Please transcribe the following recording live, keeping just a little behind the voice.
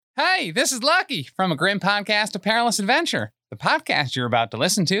Hey, this is Lucky from A Grim Podcast, A Perilous Adventure. The podcast you're about to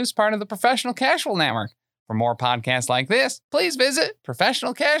listen to is part of the Professional Casual Network. For more podcasts like this, please visit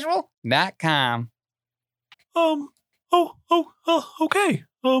professionalcasual.com. Okay.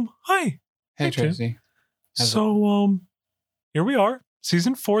 Hi. Hey, Tracy. So, here we are.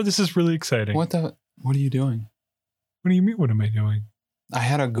 Season 4. This is really exciting. What are you doing? What do you mean, what am I doing? I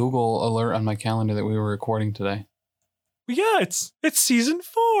had a Google alert on my calendar that we were recording today. Well, yeah, it's season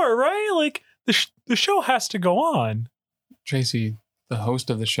 4, right? Like, the show has to go on. Tracy, the host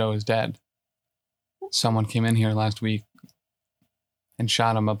of the show is dead. Someone came in here last week and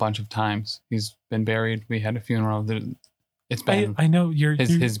shot him a bunch of times. He's been buried. We had a funeral. It's been. I know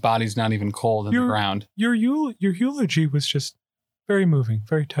his body's not even cold in the ground. Your eulogy was just very moving,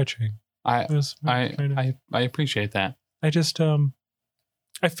 very touching. I appreciate that. I just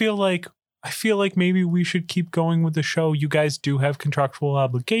I feel like maybe we should keep going with the show. You guys do have contractual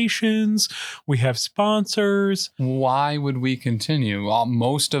obligations. We have sponsors. Why would we continue?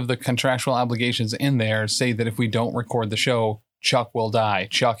 Most of the contractual obligations in there say that if we don't record the show, Chuck will die.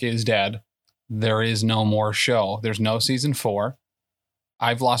 Chuck is dead. There is no more show. There's no season 4.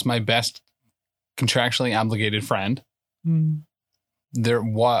 I've lost my best contractually obligated friend.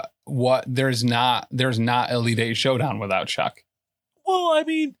 There's not Elite 8 Showdown without Chuck. Well, I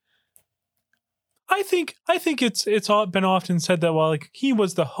mean, I think it's all been often said that while he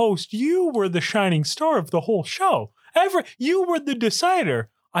was the host, you were the shining star of the whole show. You were the decider.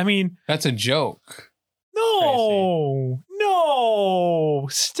 I mean, that's a joke. No,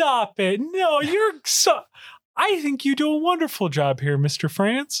 stop it. No, I think you do a wonderful job here, Mr.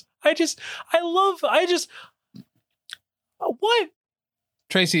 France. What?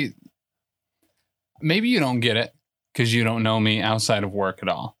 Tracy, maybe you don't get it because you don't know me outside of work at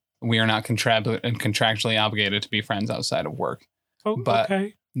all. We are not contractually obligated to be friends outside of work. Oh, but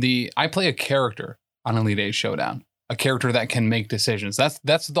okay. I play a character on Elite 8 Showdown, a character that can make decisions.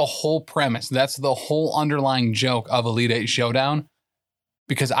 That's the whole premise. That's the whole underlying joke of Elite 8 Showdown,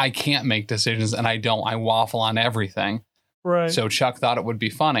 because I can't make decisions and I don't. I waffle on everything. Right. So Chuck thought it would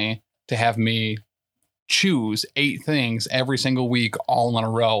be funny to have me choose 8 things every single week, all in a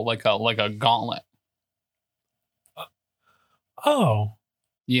row, like a gauntlet. Oh.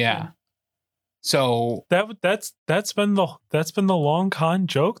 Yeah. So that's been the long con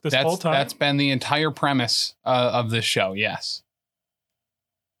joke this whole time. That's been the entire premise of this show. Yes.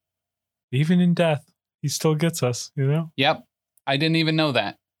 Even in death, he still gets us, you know? Yep. I didn't even know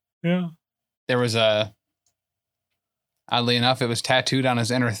that. Yeah. There was oddly enough, it was tattooed on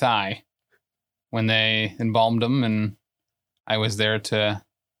his inner thigh when they embalmed him, and I was there to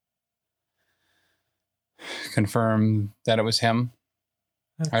confirm that it was him.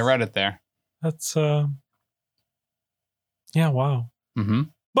 I read it there. That's yeah, wow. Mm-hmm.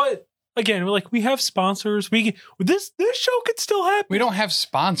 But again, we have sponsors. This show could still happen. We don't have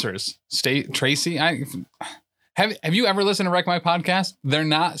sponsors. Tracy, have you ever listened to Wreck My Podcast? They're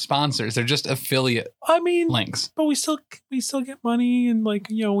not sponsors. They're just affiliate links. But we still get money, and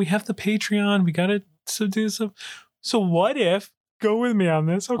we have the Patreon. We got to do some. So what if, go with me on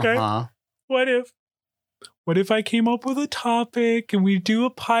this, okay? Uh-huh. What if I came up with a topic and we do a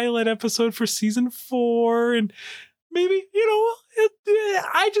pilot episode for season 4, and maybe,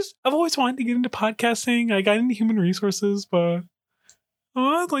 I've always wanted to get into podcasting. I got into human resources, but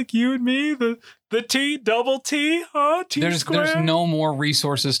like you and me, the T, double T, T squared. There's no more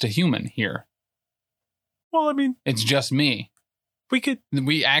resources to human here. Well, I mean, it's just me.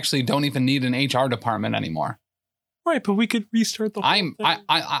 We actually don't even need an HR department anymore. Right, but we could restart the whole thing.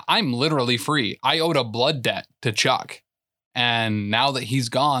 I'm literally free. I owed a blood debt to Chuck, and now that he's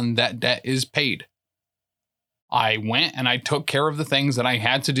gone, that debt is paid. I went and I took care of the things that I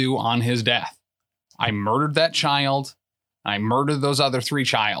had to do on his death. I murdered that child. I murdered those other 3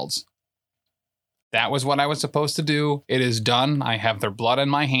 childs. That was what I was supposed to do. It is done. I have their blood in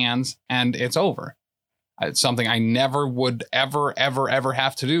my hands, and it's over. It's something I never would ever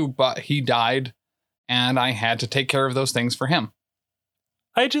have to do, but he died. And I had to take care of those things for him.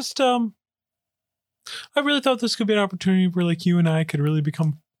 I just, I really thought this could be an opportunity where you and I could really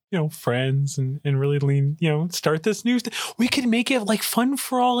become, friends and really start this new we could make it fun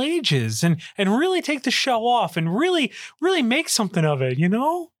for all ages and really take the show off and really make something of it,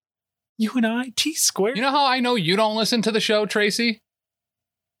 You and I, T squared. You know how I know you don't listen to the show, Tracy?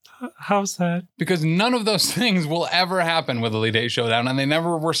 How's that? Because none of those things will ever happen with Elite 8 Showdown, and they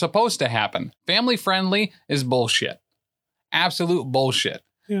never were supposed to happen. Family friendly is bullshit. Absolute bullshit.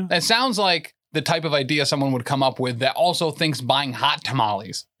 Yeah. That sounds like the type of idea someone would come up with that also thinks buying hot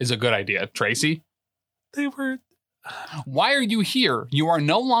tamales is a good idea, Tracy. They were Why are you here? You are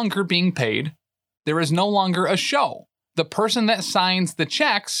no longer being paid. There is no longer a show. The person that signs the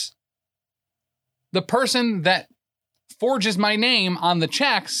checks, the person that forges my name on the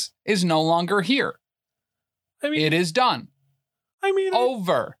checks is no longer here. I mean, It is done. I mean,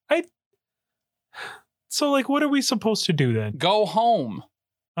 Over. so like, what are we supposed to do then? Go home.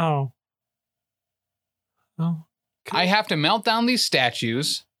 Oh. I have to melt down these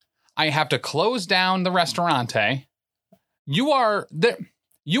statues. I have to close down the restaurante. You are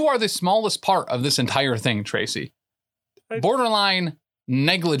the smallest part of this entire thing, Tracy. Borderline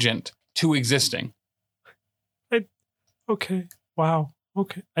negligent to existing. Okay. Wow.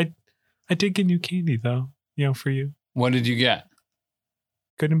 Okay. I did get new candy though, for you. What did you get?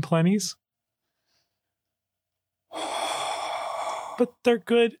 Good and plenties. But they're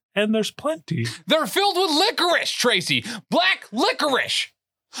good and there's plenty. They're filled with licorice, Tracy. Black licorice.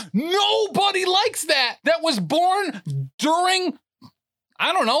 Nobody likes that. That was born during,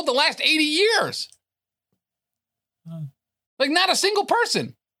 I don't know, the last 80 years. Like not a single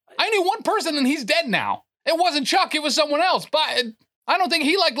person. I knew one person and he's dead now. It wasn't Chuck, it was someone else. But I don't think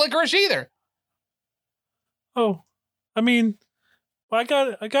he liked licorice either. Oh, I mean, I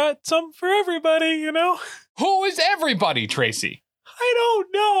got some for everybody, Who is everybody, Tracy? I don't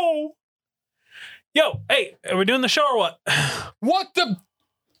know. Yo, hey, are we doing the show or what? What the?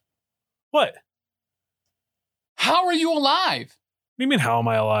 What? How are you alive? What do you mean, how am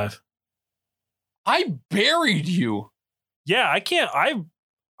I alive? I buried you. Yeah,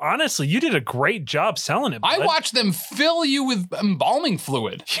 honestly, you did a great job selling it, bud. I watched them fill you with embalming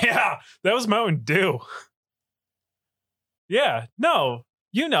fluid. Yeah, that was Mountain Dew. Yeah, no,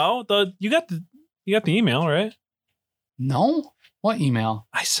 you got the email, right? No? What email?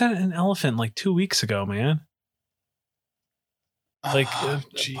 I sent an elephant like 2 weeks ago, man. Like,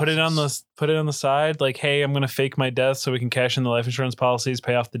 put it on the side. Like, hey, I'm gonna fake my death so we can cash in the life insurance policies,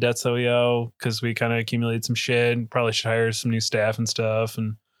 pay off the debts that we owe because we kind of accumulated some shit. And probably should hire some new staff and stuff.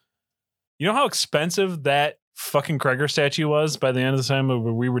 And you know how expensive that fucking Kreger statue was by the end of the time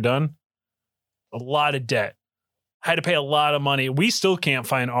we were done? A lot of debt. Had to pay a lot of money. We still can't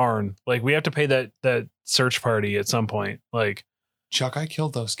find Arn. Like, we have to pay that search party at some point. Like, Chuck, I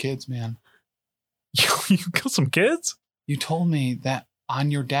killed those kids, man. you killed some kids? You told me that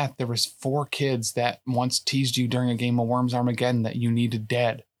on your death, there was 4 kids that once teased you during a game of Worms Armageddon that you needed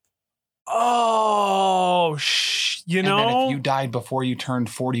dead. Oh, And that if you died before you turned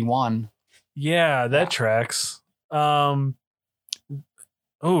 41. Yeah, that tracks. Oh,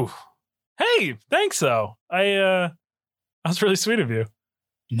 hey, thanks though. That was really sweet of you.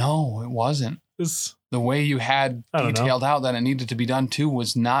 No, it wasn't. The way you had detailed out that it needed to be done too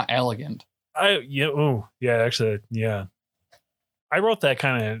was not elegant. Actually, I wrote that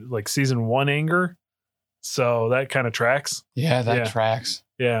kind of like season 1 anger, so that kind of tracks. Yeah, that tracks.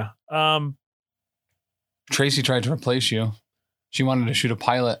 Yeah. Tracy tried to replace you. She wanted to shoot a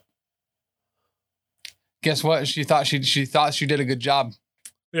pilot. Guess what? She thought she did a good job.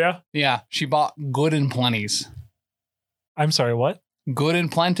 Yeah. Yeah. She bought Good and Plenty's. I'm sorry, what? Good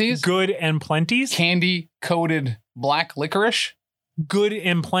and Plenty's? Good and Plenty's? Candy coated black licorice. Good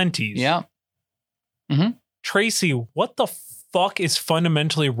and Plenty's. Yeah. Mm-hmm. Tracy, what the fuck is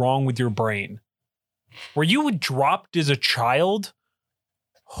fundamentally wrong with your brain? Were you dropped as a child?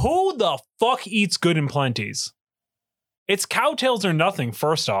 Who the fuck eats Good and Plenty's? It's Cowtails or nothing,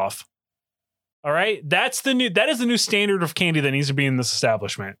 first off. All right? That is the new standard of candy that needs to be in this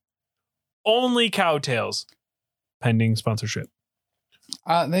establishment. Only Cowtails. Pending sponsorship.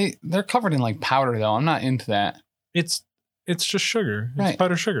 They're covered in like powder though. I'm not into that. It's just sugar. Right. It's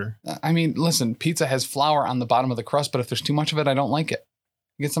powdered sugar. I mean, listen, pizza has flour on the bottom of the crust, but if there's too much of it, I don't like it.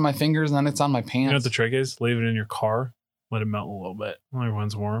 It gets on my fingers and then it's on my pants. You know what the trick is? Leave it in your car. Let it melt a little bit when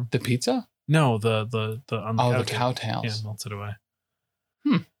everyone's warm. The pizza? No, the on the the Cowtails. Yeah, melts it away.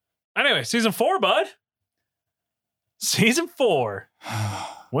 Anyway, season 4, bud. Season 4.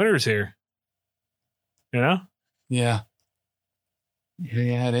 Winter's here. You know? Yeah.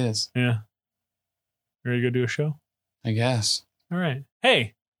 Yeah, it is. Yeah. Ready to go do a show? I guess. All right.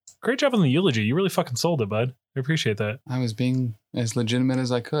 Hey, great job on the eulogy. You really fucking sold it, bud. I appreciate that. I was being as legitimate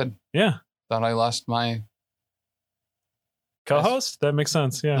as I could. Yeah. Thought I lost my co-host? That makes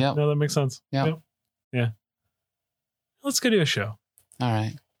sense. Yeah. Yep. No, that makes sense. Yep. Yeah. Let's go do a show. All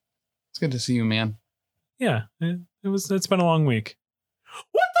right. It's good to see you, man. Yeah. It's been a long week.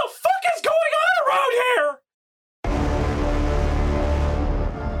 What the fuck is going on around here?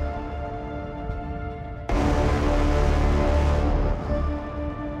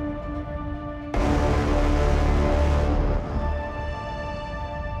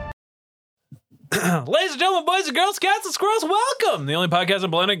 Ladies and gentlemen, boys and girls, cats and squirrels, welcome! The only podcast on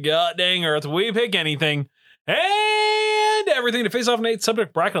planet God dang Earth. We pick anything and everything to face off in an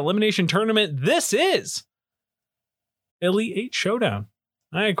 8-subject bracket elimination tournament. This is Elite 8 Showdown.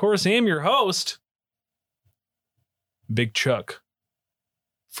 I, of course, am your host, Big Chuck.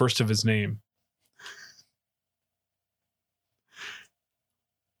 First of his name.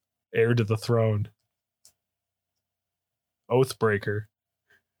 Heir to the throne. Oathbreaker.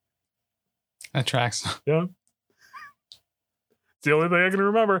 That tracks. Yeah. It's the only thing I can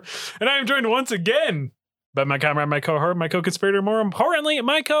remember. And I am joined once again by my comrade, my cohort, my co-conspirator, more importantly,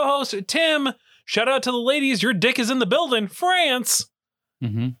 my co-host, Tim. Shout out to the ladies. Your dick is in the building. France.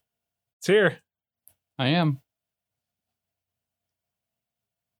 Mm-hmm. It's here. I am.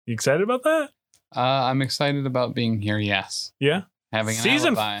 You excited about that? I'm excited about being here, yes. Yeah. Having an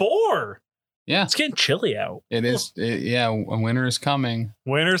Season alibi. 4. Yeah. It's getting chilly out. It is. Yeah, winter is coming.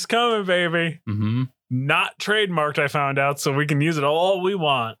 Winter's coming, baby. Mm-hmm. Not trademarked, I found out, so we can use it all we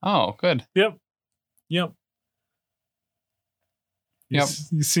want. Oh, good. Yep. Yep. You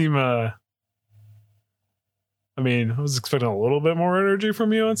seem, I mean, I was expecting a little bit more energy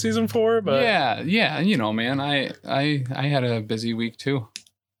from you on season 4, but yeah, you know, man, I had a busy week too.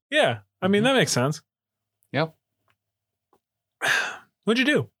 Yeah, I mean, that makes sense. Yep. What'd you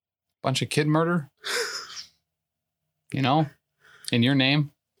do? Bunch of kid murder. You know, in your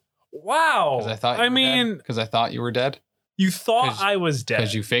name. Wow. Because I thought you were dead. You thought I was dead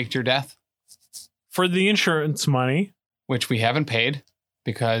because you faked your death for the insurance money, which we haven't paid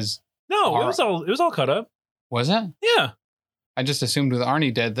because it was all cut up. Was it? Yeah. I just assumed with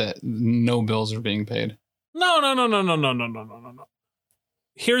Arnie dead that no bills are being paid. No.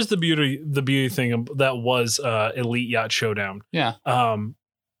 Here's the beauty thing that was Elite Yacht Showdown. Yeah.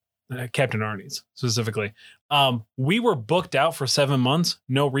 Captain Arnie's specifically. We were booked out for 7 months,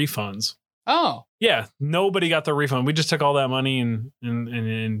 no refunds. Oh. Yeah, nobody got the refund. We just took all that money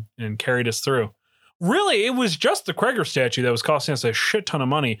and carried us through. Really, it was just the Kreger statue that was costing us a shit ton of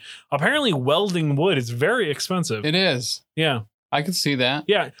money. Apparently, welding wood is very expensive. It is. Yeah. I could see that.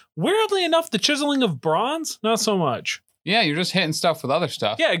 Yeah. Weirdly enough, the chiseling of bronze, not so much. Yeah, you're just hitting stuff with other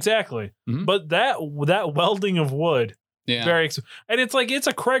stuff. Yeah, exactly. Mm-hmm. But that welding of wood, yeah, and it's like it's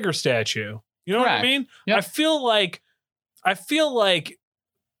a Kreger statue. You know Correct. what I mean? Yep. I feel like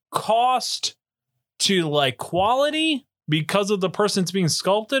cost to like quality because of the person it's being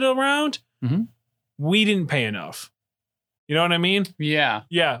sculpted around. Mm-hmm. We didn't pay enough. You know what I mean? Yeah.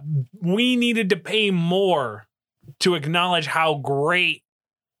 Yeah. We needed to pay more to acknowledge how great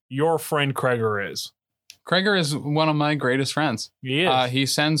your friend Kreger is. Kreger is one of my greatest friends. He is. He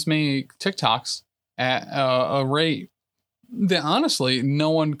sends me TikToks at a rate that honestly no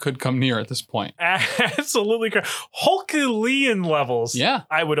one could come near at this point. Absolutely. Hulkalian levels. Yeah.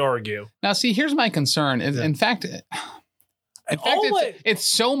 I would argue. Now, see, here's my concern. In fact, it's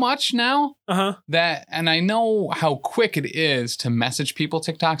so much now that, and I know how quick it is to message people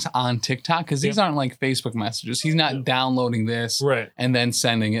TikToks on TikTok because these aren't like Facebook messages. He's not downloading this and then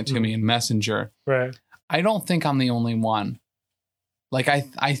sending it to me in Messenger. Right. I don't think I'm the only one. Like,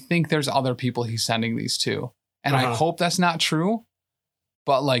 I think there's other people he's sending these to. And I hope that's not true.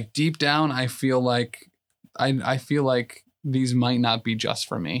 But like deep down, I feel like I feel like these might not be just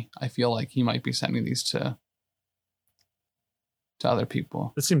for me. I feel like he might be sending these to other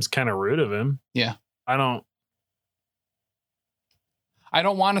people. This seems kind of rude of him. Yeah. I don't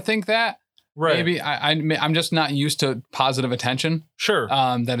want to think that. Right. Maybe I'm just not used to positive attention. Sure.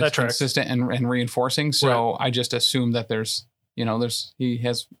 That it's consistent and reinforcing. So I just assume that he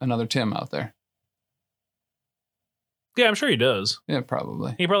has another Tim out there. Yeah, I'm sure he does. Yeah,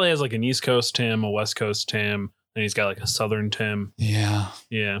 probably. He probably has like an East Coast Tim, a West Coast Tim, and he's got like a Southern Tim. Yeah.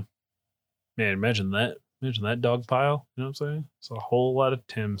 Yeah. Man, imagine that. Imagine that dog pile. You know what I'm saying? It's a whole lot of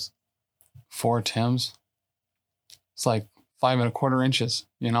Tims. 4 Tims. It's like 5 1/4 inches,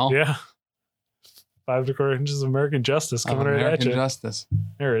 you know? Yeah. 5 1/4 inches of American Justice coming right at you. American Justice.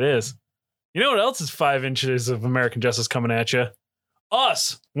 There it is. You know what else is 5 inches of American Justice coming at you?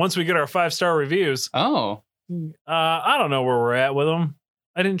 Us. Once we get our 5-star reviews. Oh. I don't know where we're at with them.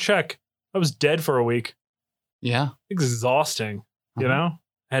 I didn't check. I was dead for a week. Yeah. Exhausting. You know?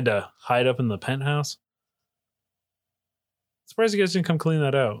 I had to hide up in the penthouse. Surprised you guys didn't come clean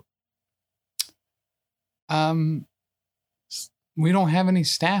that out. We don't have any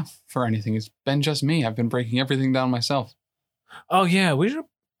staff for anything. It's been just me. I've been breaking everything down myself. Oh yeah,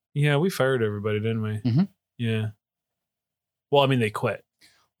 we fired everybody, didn't we? Mm-hmm. Yeah. Well, I mean, they quit.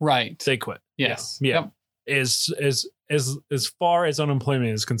 Right. They quit. Yes. Yeah. Yep. As far as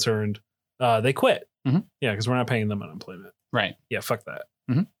unemployment is concerned, they quit. Mm-hmm. Yeah, because we're not paying them unemployment. Right. Yeah. Fuck that.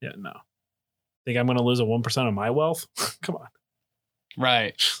 Mm-hmm. Yeah. No. Think I'm going to lose a 1% of my wealth? Come on.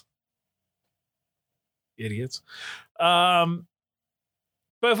 Right. Idiots. But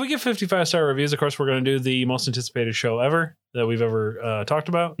if we get 55-star reviews, of course, we're going to do the most anticipated show ever that we've ever talked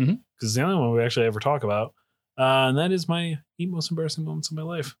about. Because it's the only one we actually ever talk about. And that is my 8 most embarrassing moments of my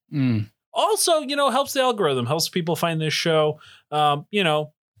life. Also, helps the algorithm, helps people find this show.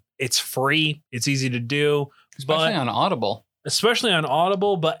 It's free. It's easy to do. Especially on Audible.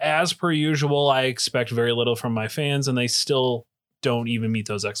 But as per usual, I expect very little from my fans, and they still don't even meet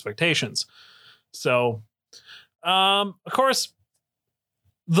those expectations. So, of course,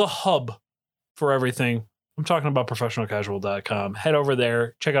 the hub for everything. I'm talking about professionalcasual.com. Head over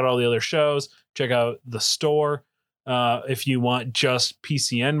there, check out all the other shows, check out the store. If you want just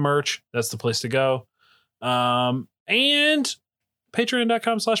PCN merch, that's the place to go. And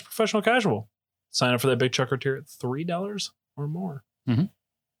patreon.com/professionalcasual. Sign up for that big chucker tier at $3 or more. And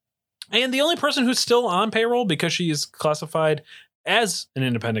the only person who's still on payroll because she is classified as an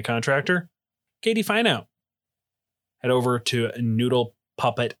independent contractor, Katie Fineout. Head over to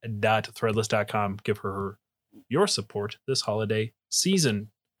noodlepuppet.threadless.com. Give her your support this holiday season.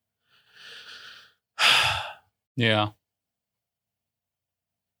 Yeah.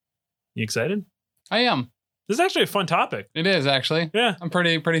 You excited? I am. This is actually a fun topic. It is, actually. Yeah. I'm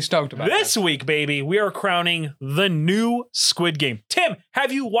pretty stoked about this week, baby, we are crowning the new Squid Game. Tim,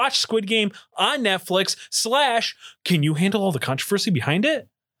 have you watched Squid Game on Netflix / can you handle all the controversy behind it?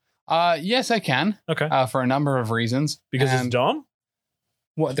 Yes, I can. Okay. For a number of reasons. Because it's dumb?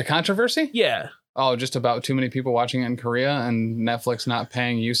 What, the controversy? Yeah. Oh, just about too many people watching it in Korea and Netflix not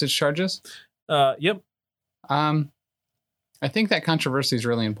paying usage charges? Yep. I think that controversy is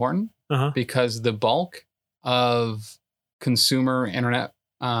really important because the bulk of consumer internet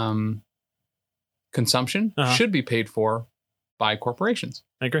consumption should be paid for by corporations.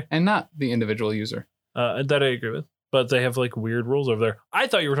 I agree. And not the individual user. That I agree with. But they have like weird rules over there. I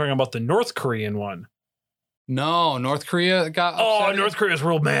thought you were talking about the North Korean one. No, North Korea got upset. North Korea's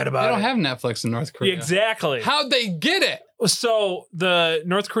real mad about it. They don't have Netflix in North Korea. Exactly. How'd they get it? So the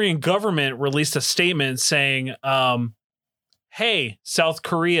North Korean government released a statement saying, hey, South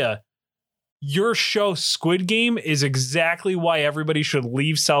Korea, your show Squid Game is exactly why everybody should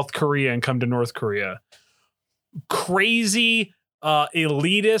leave South Korea and come to North Korea. Crazy,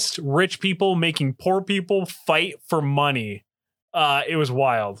 elitist, rich people making poor people fight for money. It was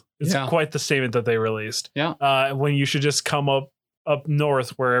wild. It's quite the statement that they released. Yeah. When you should just come up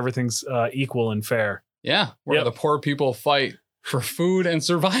north where everything's equal and fair. Yeah. Where the poor people fight for food and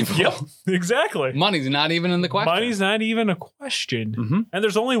survival. Yep. Exactly. Money's not even in the question. Money's not even a question. And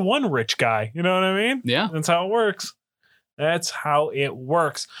there's only one rich guy. You know what I mean? Yeah. That's how it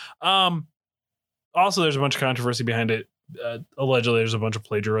works. Also, there's a bunch of controversy behind it. Allegedly, there's a bunch of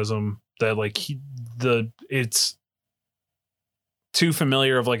plagiarism that it's too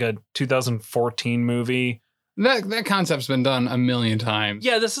familiar of like a 2014 movie. That concept's been done a million times.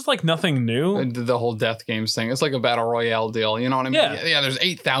 Yeah, this is like nothing new. The whole Death Games thing. It's like a battle royale deal. You know what I mean? Yeah, there's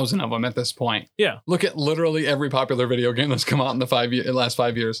 8,000 of them at this point. Yeah. Look at literally every popular video game that's come out in the last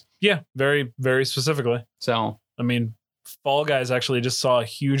 5 years. Yeah, very, very specifically. So, I mean, Fall Guys actually just saw a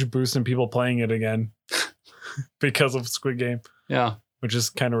huge boost in people playing it again because of Squid Game. Yeah. Which is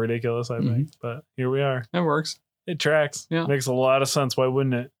kind of ridiculous, I think. But here we are. It works. It tracks. Yeah. Makes a lot of sense. Why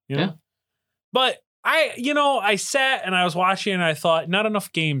wouldn't it? Yeah. But I sat and I was watching and I thought, not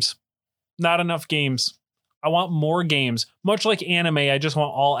enough games. Not enough games. I want more games. Much like anime, I just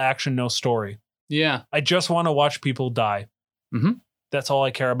want all action, no story. Yeah. I just want to watch people die. That's all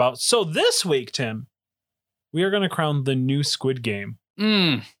I care about. So this week, Tim, we are going to crown the new Squid Game.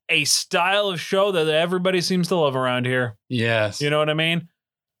 A style of show that everybody seems to love around here. Yes. You know what I mean?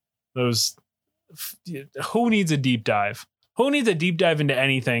 Who needs a deep dive? Who needs a deep dive into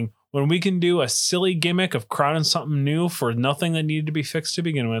anything when we can do a silly gimmick of crowning something new for nothing that needed to be fixed to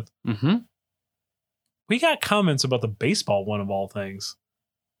begin with? We got comments about the baseball one of all things.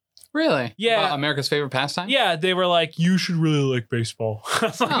 Really? Yeah. About America's favorite pastime? Yeah, they were like, you should really like baseball. I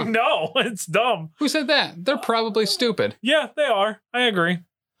was like, no, it's dumb. Who said that? They're probably stupid. Yeah, they are. I agree.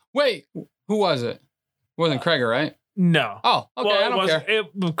 Wait, who was it? It wasn't Kreger, right? No. Oh, okay. Well, I don't care.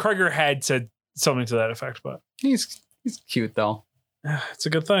 Kreger had said something to that effect, but he's cute though. It's a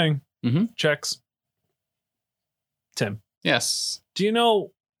good thing. Checks. Tim. Yes. Do you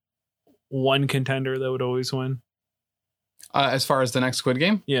know one contender that would always win? As far as the next Squid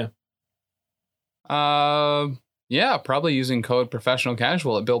Game? Yeah. Yeah, probably using code professional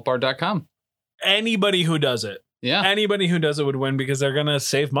casual at builtbar.com. Anybody who does it. Yeah. Anybody who does it would win because they're going to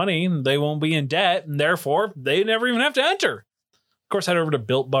save money and they won't be in debt and therefore they never even have to enter. course, head over to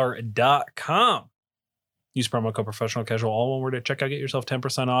BuiltBar.com. Use promo code Professional Casual, all one word at checkout. Get yourself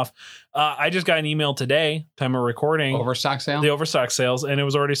 10% off. I just got an email today, time of recording. Overstock sale? The overstock sales, and it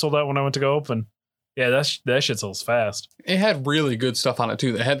was already sold out when I went to go open. Yeah, that shit sells fast. It had really good stuff on it,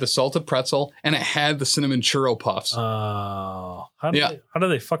 too. It had the salted pretzel, and it had the cinnamon churro puffs. Oh. How did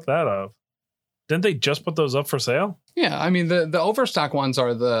they fuck that up? Didn't they just put those up for sale? Yeah, I mean, the overstock ones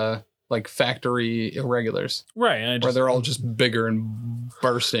are the like factory irregulars. Right. Where they're all just bigger and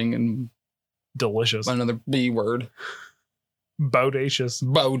bursting and delicious. Another B word. Bodacious.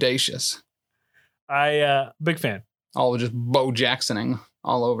 Big fan. All just Bo Jacksoning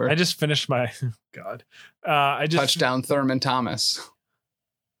all over. I just finished my God. Touchdown Thurman Thomas.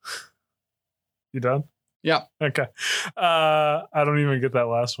 You done? Yep. Okay. I don't even get that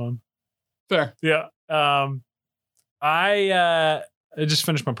last one. Fair. Yeah. I just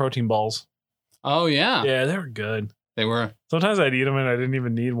finished my protein balls. Oh yeah. Yeah, they were good. They were. Sometimes I'd eat them and I didn't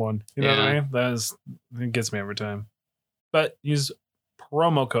even need one. You know what I mean? It gets me every time. But use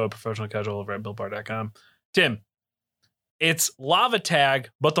promo code Professional Casual over at BuiltBar.com. Tim, it's lava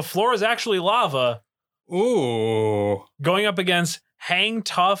tag, but the floor is actually lava. Ooh. Going up against Hang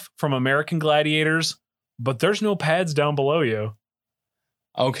Tough from American Gladiators, but there's no pads down below you.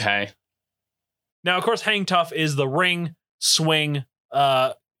 Okay. Now, of course, Hang Tough is the ring swing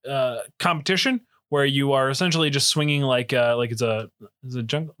competition where you are essentially just swinging like it's a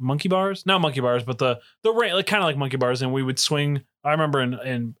monkey bars, not monkey bars, but the ring, like kind of like monkey bars, and we would swing. I remember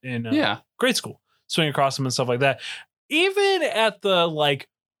in grade school, swing across them and stuff like that. Even at the like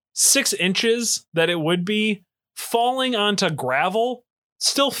 6 inches that it would be, falling onto gravel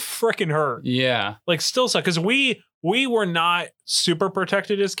still freaking hurt. Yeah, like still suck because we were not super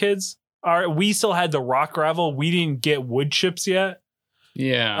protected as kids. We still had the rock gravel. We didn't get wood chips yet.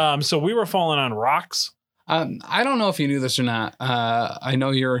 Yeah. So we were falling on rocks. I don't know if you knew this or not. I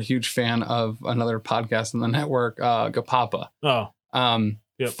know you're a huge fan of another podcast on the network, Gapapa. Oh.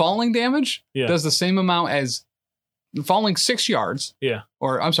 Yep. Falling damage does the same amount as falling 6 yards. Yeah.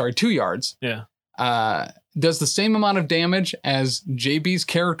 Or I'm sorry, 2 yards. Yeah. Does the same amount of damage as JB's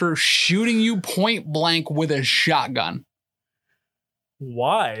character shooting you point blank with a shotgun.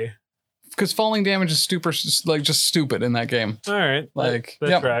 Why? Because falling damage is just stupid in that game. All right. Like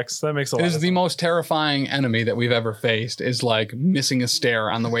that tracks. That makes a lot of sense. It is the most terrifying enemy that we've ever faced is like missing a stair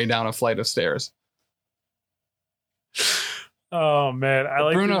on the way down a flight of stairs. Oh man. I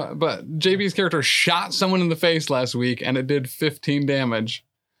like Bruno, but JB's character shot someone in the face last week and it did 15 damage.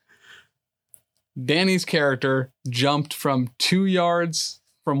 Danny's character jumped from 2 yards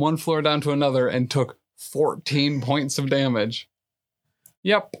from one floor down to another and took 14 points of damage.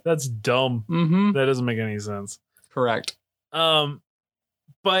 Yep. That's dumb. Mm-hmm. That doesn't make any sense. Correct. But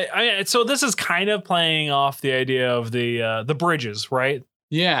so this is kind of playing off the idea of the bridges, right?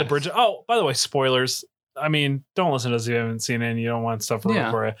 Yeah. The bridges. Oh, by the way, spoilers. I mean, don't listen to us if you haven't seen it and you don't want stuff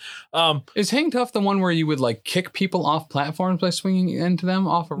ruined for you. Is Hang Tough the one where you would like kick people off platforms by swinging into them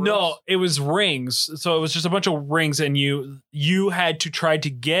off of ropes? No, it was rings. So it was just a bunch of rings and you had to try to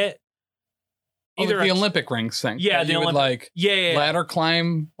get either the Olympic rings thing. Yeah, the Olympic. Ladder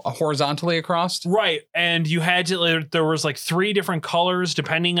climb horizontally across. Right. And you had to, there was like 3 different colors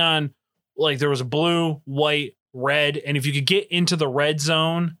depending on, like there was blue, white, red. And if you could get into the red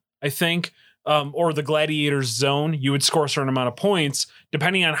zone, I think, or the gladiators zone, you would score a certain amount of points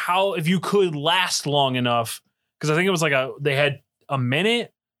depending on if you could last long enough. Because I think it was like they had a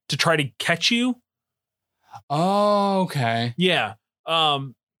minute to try to catch you. Oh, okay. Yeah.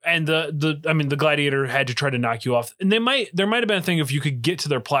 And the gladiator had to try to knock you off. And there might have been a thing if you could get to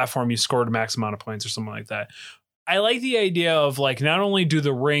their platform, you scored a max amount of points or something like that. I like the idea of like not only do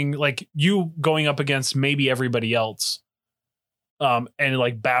the ring, like you going up against maybe everybody else, and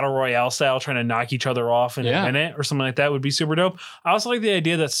like battle royale style trying to knock each other off in a minute or something like that would be super dope. I also like the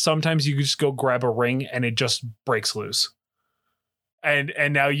idea that sometimes you could just go grab a ring and it just breaks loose. And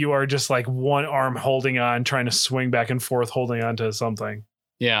now you are just like one arm holding on, trying to swing back and forth, holding on to something.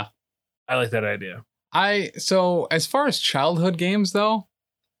 Yeah. I like that idea. So as far as childhood games though,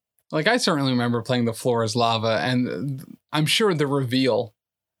 like I certainly remember playing The Floor is Lava, and I'm sure the reveal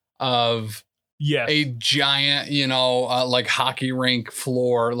of a giant, like hockey rink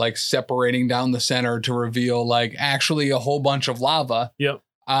floor, like separating down the center to reveal like actually a whole bunch of lava. Yep.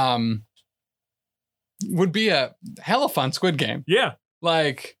 Would be a hella fun Squid Game. Yeah.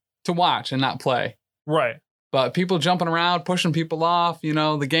 Like to watch and not play. Right. But people jumping around, pushing people off,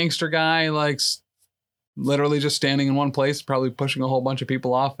 the gangster guy, like literally just standing in one place, probably pushing a whole bunch of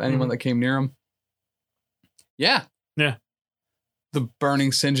people off, anyone that came near him. Yeah. Yeah. The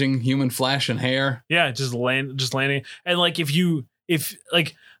burning, singeing human flesh and hair. Yeah, just landing. And like if you if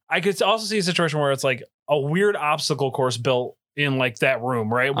like I could also see a situation where it's like a weird obstacle course built in like that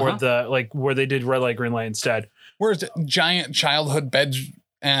room, right? Where where they did red light, green light instead. Where's giant childhood beds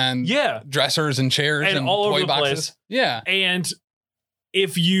and dressers and chairs and all toy over the boxes. place. Yeah. And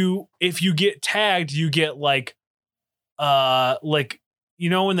if you get tagged, you get like you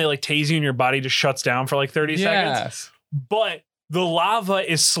know when they like tase you and your body just shuts down for like 30 seconds? But the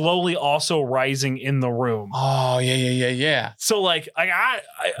lava is slowly also rising in the room. Oh, yeah. So like I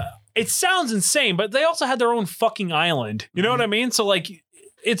it sounds insane, but they also had their own fucking island. You know what I mean? So like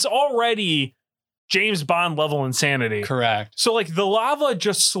it's already James Bond level insanity. Correct. So like the lava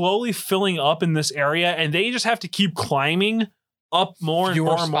just slowly filling up in this area, and they just have to keep climbing up more and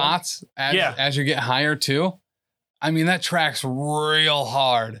fewer more spots as you get higher too. I mean, that tracks real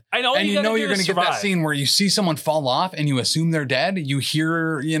hard. I know, and you know you're going to get that scene where you see someone fall off and you assume they're dead. You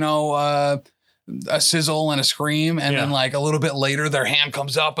hear, a sizzle and a scream, and then like a little bit later, their hand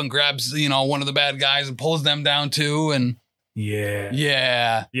comes up and grabs, one of the bad guys and pulls them down too. And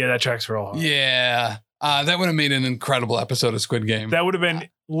yeah, that tracks real hard. Yeah, that would have made an incredible episode of Squid Game. That would have been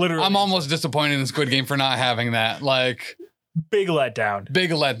literally. I'm almost disappointed in Squid Game for not having that. Like, big letdown.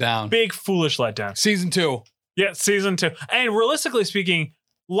 Big foolish letdown. Season 2. Yeah, season 2. And realistically speaking,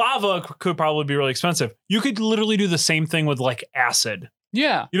 lava could probably be really expensive. You could literally do the same thing with like acid.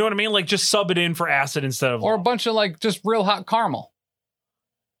 Yeah. You know what I mean? Like just sub it in for acid instead of or a bunch of like just real hot caramel.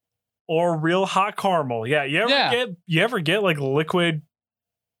 Or real hot caramel. Yeah. You ever get like liquid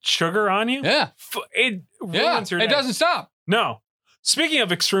sugar on you? Yeah. It ruins your day. It doesn't stop. No. Speaking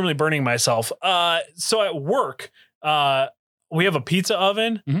of extremely burning myself, so at work, we have a pizza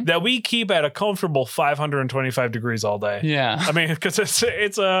oven that we keep at a comfortable 525 degrees all day. Yeah. I mean, because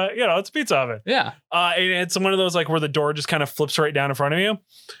it's a pizza oven. Yeah. And it's one of those like where the door just kind of flips right down in front of you.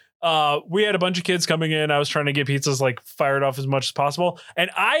 We had a bunch of kids coming in. I was trying to get pizzas like fired off as much as possible.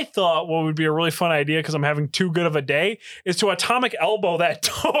 And I thought what would be a really fun idea, because I'm having too good of a day, is to atomic elbow that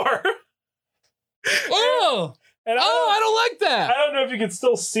door. Oh, I don't like that. I don't know if you can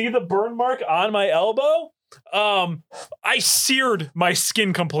still see the burn mark on my elbow. I seared my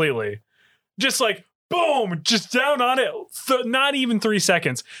skin completely. Just like boom, just down on it. Not even 3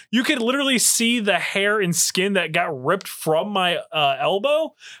 seconds. You could literally see the hair and skin that got ripped from my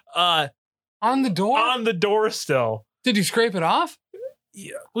elbow. On the door? On the door still. Did you scrape it off?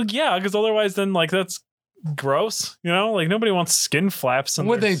 Yeah. Well, yeah, because otherwise then like that's gross. Like nobody wants skin flaps.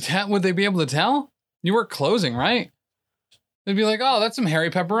 Would they be able to tell? You were closing, right? They'd be like, oh, that's some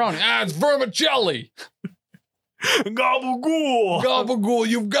hairy pepperoni. It's vermicelli. Gabagool. Gabagool.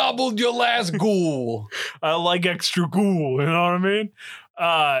 You've gobbled your last ghoul. I like extra ghoul. You know what I mean?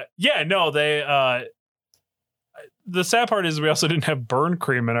 The sad part is we also didn't have burn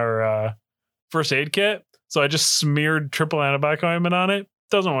cream in our first aid kit. So I just smeared triple antibiotic ointment on it.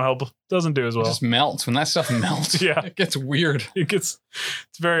 Doesn't help. Doesn't do as well. It just melts. When that stuff melts, it gets weird. It's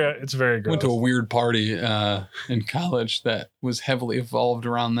very gross. Went to a weird party in college that was heavily evolved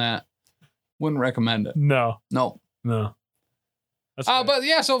around that. Wouldn't recommend it. No. But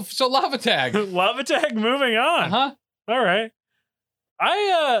yeah, so Lava Tag. Lava Tag, moving on. All right.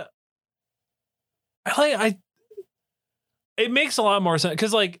 It makes a lot more sense,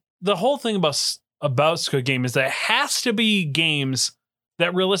 because like the whole thing about Squid Game is that it has to be games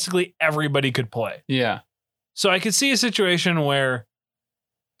that realistically everybody could play. Yeah. So I could see a situation where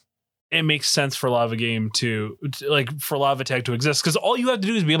it makes sense for Lava Game for Lava Tag to exist, because all you have to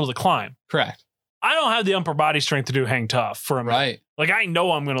do is be able to climb. Correct. I don't have the upper body strength to do hang tough for a minute. Right. Like I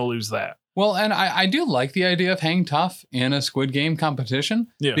know I'm going to lose that. Well, and I do like the idea of hang tough in a Squid Game competition,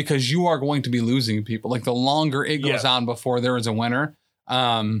 because you are going to be losing people. Like the longer it goes on before there is a winner,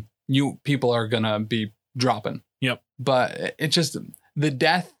 people are going to be dropping. Yep. But it just, the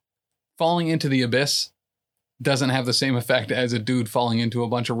death falling into the abyss doesn't have the same effect as a dude falling into a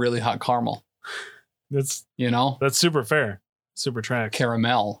bunch of really hot caramel. That's super fair. Super track.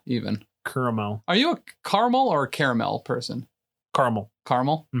 Caramel, even. Caramel. Are you a caramel or a caramel person? Caramel.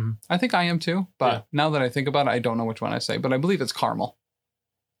 Caramel? Mm-hmm. I think I am too, but now that I think about it, I don't know which one I say, but I believe it's caramel.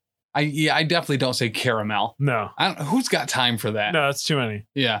 I definitely don't say caramel. No. Who's got time for that? No, it's too many.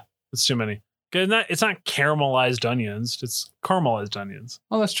 Yeah. It's too many. It's not caramelized onions. It's caramelized onions.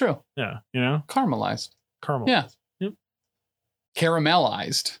 Oh, that's true. Yeah. Caramelized. Yeah. Yep.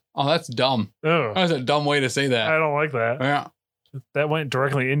 Caramelized. Oh, that's dumb. Ugh. That was a dumb way to say that. I don't like that. Yeah. That went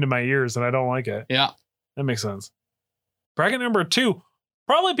directly into my ears, and I don't like it. Yeah. That makes sense. Bracket number 2.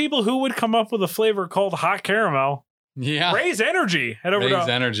 Probably people who would come up with a flavor called hot caramel. Yeah. Raise Energy. Head over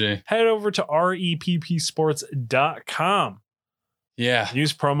to reppsports.com. Yeah.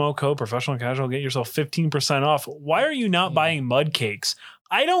 Use promo code professional casual, get yourself 15% off. Why are you not buying mud cakes?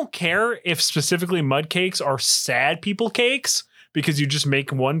 I don't care if specifically mud cakes are sad people cakes because you just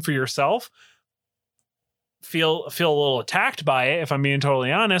make one for yourself. Feel a little attacked by it if I'm being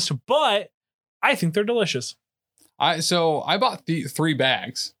totally honest, but I think they're delicious. So I bought the 3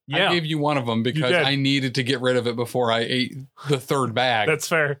 bags. Yeah. I gave you one of them because I needed to get rid of it before I ate the 3rd bag. That's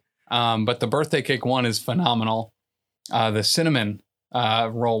fair. But the birthday cake one is phenomenal. The cinnamon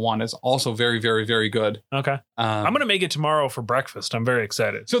roll one is also very, very, very good. Okay. I'm going to make it tomorrow for breakfast. I'm very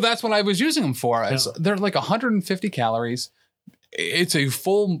excited. So that's what I was using them for. Yeah. They're like 150 calories. It's a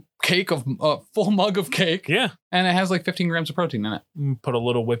full full mug of cake. Yeah. And it has like 15 grams of protein in it. Put a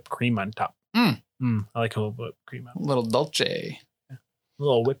little whipped cream on top. I like a little whipped cream on top. A little dolce. A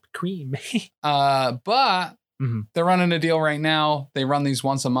little whipped cream. But they're running a deal right now. They run these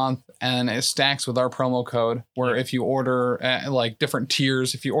once a month, and it stacks with our promo code where if you order like different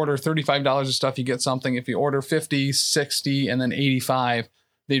tiers, if you order $35 of stuff, you get something. If you order 50, 60, and then 85,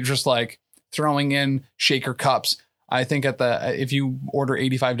 they're just like throwing in shaker cups. I think if you order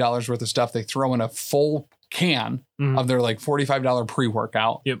 $85 worth of stuff, they throw in a full can of their like $45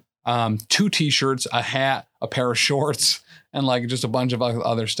 pre-workout. Yep. 2 t-shirts, a hat, a pair of shorts, and like just a bunch of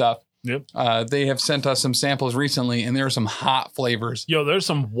other stuff. Yep. They have sent us some samples recently, and there are some hot flavors. Yo, there's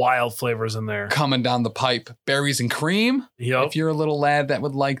some wild flavors in there coming down the pipe. Berries and cream. Yep. If you're a little lad that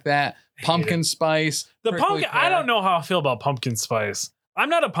would like that. Pumpkin spice. The pumpkin. I don't know how I feel about pumpkin spice. I'm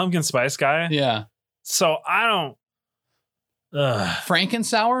not a pumpkin spice guy. Yeah. So I don't. Franken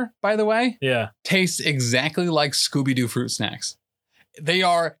sour, by the way, tastes exactly like Scooby-Doo fruit snacks. They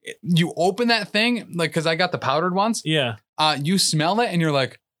are, you open that thing, like, because I got the powdered ones. Yeah. You smell it and you're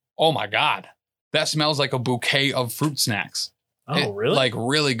like, oh my God, that smells like a bouquet of fruit snacks. Really? Like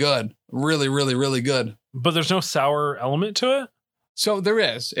really good. Really, really, really good. But there's no sour element to it? So there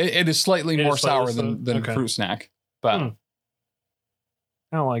is. It is slightly more sour than a fruit snack. But I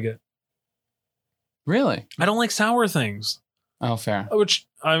don't like it. Really? I don't like sour things. Oh, fair. Which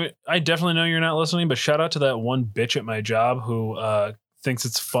I definitely know you're not listening, but shout out to that one bitch at my job who thinks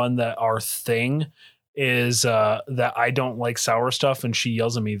it's fun that our thing is that I don't like sour stuff, and she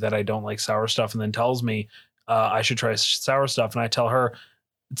yells at me that I don't like sour stuff, and then tells me I should try sour stuff, and I tell her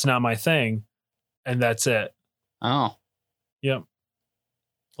it's not my thing, and that's it. Oh, yep.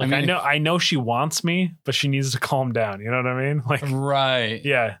 Like I know she wants me, but she needs to calm down. You know what I mean? Like, right?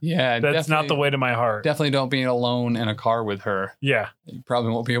 Yeah. That's not the way to my heart. Definitely don't be alone in a car with her. Yeah. You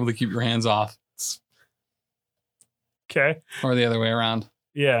probably won't be able to keep your hands off. Okay. Or the other way around.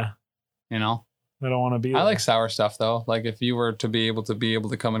 Yeah. You know. I don't want to be. I like sour stuff though. Like if you were to be able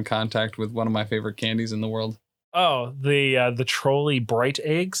to come in contact with one of my favorite candies in the world. Oh, the Trolley Bright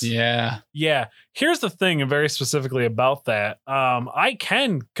Eggs. Yeah. Yeah. Here's the thing, and very specifically about that. I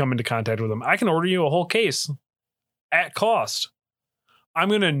can come into contact with them. I can order you a whole case at cost. I'm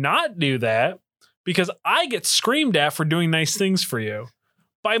gonna not do that because I get screamed at for doing nice things for you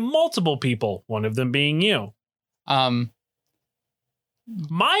by multiple people, one of them being you. My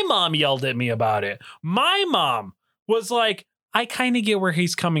mom yelled at me about it. My mom was like, I kind of get where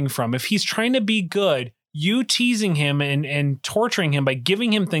he's coming from. If he's trying to be good, you teasing him and torturing him by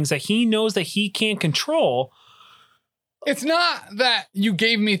giving him things that he knows that he can't control. It's not that you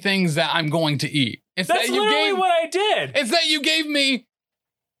gave me things that I'm going to eat. It's That's that you literally what I did. It's that you gave me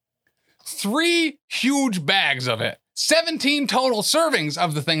 3 huge bags of it. 17 total servings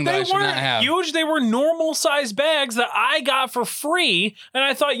of the thing that I should not have. They weren't huge. They were normal size bags that I got for free. And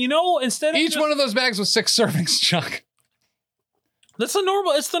I thought, instead of each one of those bags was 6 servings, Chuck. It's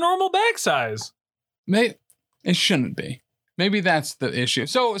the normal bag size. Maybe it shouldn't be. Maybe that's the issue.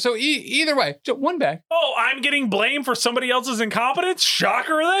 So either way, just one bag. Oh, I'm getting blamed for somebody else's incompetence?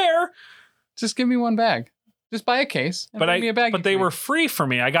 Shocker there. Just give me one bag. Just buy a case and bring me a bag. But they were free for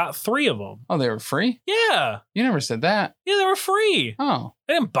me. I got 3 of them. Oh, they were free? Yeah. You never said that. Yeah, they were free. Oh.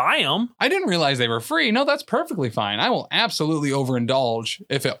 I didn't buy them. I didn't realize they were free. No, that's perfectly fine. I will absolutely overindulge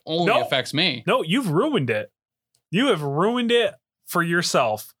if it only affects me. No, you've ruined it. You have ruined it for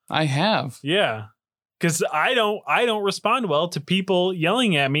yourself. I have. Yeah. Because I don't respond well to people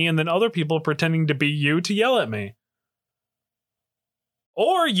yelling at me and then other people pretending to be you to yell at me.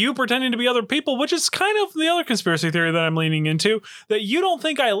 Or you pretending to be other people, which is kind of the other conspiracy theory that I'm leaning into, that you don't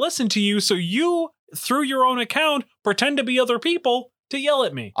think I listen to you, so you, through your own account, pretend to be other people to yell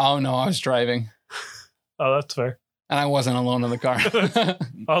at me. Oh, no, I was driving. Oh, that's fair. And I wasn't alone in the car.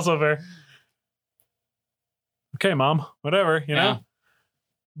 Also fair. Okay, Mom, whatever, Yeah.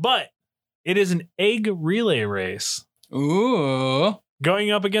 But it is an egg relay race. Ooh.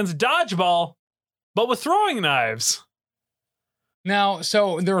 Going up against dodgeball, but with throwing knives. Now,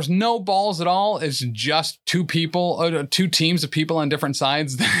 so there's no balls at all. It's just two teams of people on different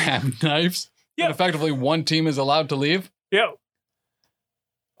sides that have knives. Yeah. And effectively, one team is allowed to leave. Yeah.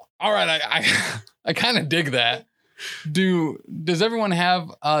 All right, I kind of dig that. Does everyone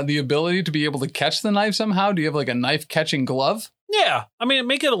have the ability to be able to catch the knife somehow? Do you have like a knife catching glove? Yeah. I mean,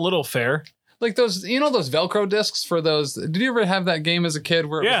 make it a little fair. Like those, those Velcro discs for those. Did you ever have that game as a kid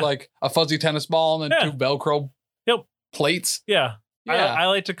where it was like a fuzzy tennis ball and then two Velcro plates? Yeah. I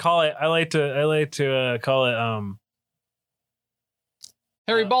like to call it. I like to call it.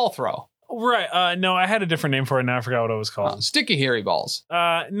 Hairy ball throw. Right. No, I had a different name for it. Now I forgot what it was called. Sticky hairy balls.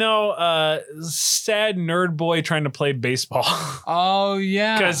 No. Sad nerd boy trying to play baseball. Oh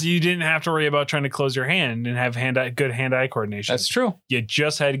yeah. Because you didn't have to worry about trying to close your hand and have good hand-eye coordination. That's true. You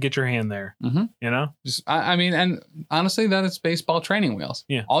just had to get your hand there. Mm-hmm. You know. I mean, and honestly, that is baseball training wheels.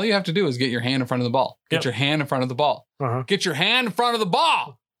 Yeah. All you have to do is get your hand in front of the ball. Get your hand in front of the ball. Uh-huh. Get your hand in front of the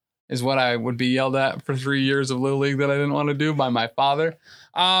ball. Is what I would be yelled at for 3 years of Little League that I didn't want to do by my father.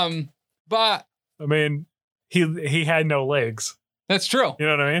 But I mean, he had no legs. That's true. You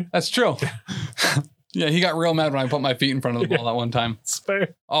know what I mean? That's true. Yeah, he got real mad when I put my feet in front of the ball that one time. It's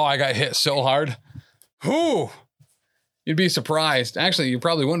fair. Oh, I got hit so hard. Whew. You'd be surprised. Actually, you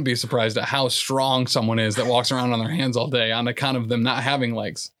probably wouldn't be surprised at how strong someone is that walks around on their hands all day on account of them not having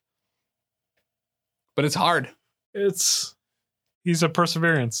legs. But it's hard. He's a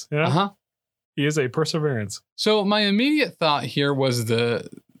perseverance. Yeah. Uh-huh. He is a perseverance. So my immediate thought here was the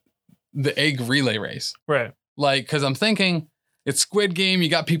egg relay race. Right. Like, because I'm thinking it's Squid Game. You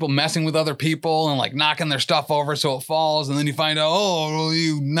got people messing with other people and like knocking their stuff over so it falls. And then you find out,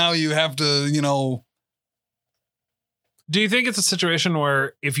 now you have to, Do you think it's a situation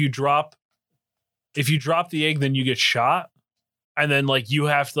where if you drop the egg, then you get shot? And then like you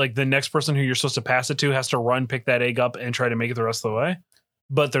have to, like the next person who you're supposed to pass it to has to run, pick that egg up and try to make it the rest of the way.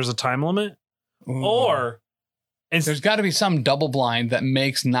 But there's a time limit. Ooh. Or there's got to be some double blind that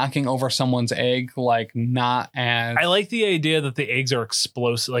makes knocking over someone's egg like not as. I like the idea that the eggs are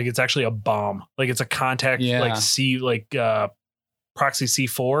explosive. Like it's actually a bomb. Like it's a contact proxy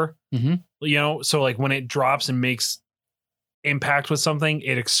C4. Mm-hmm. So like when it drops and makes impact with something,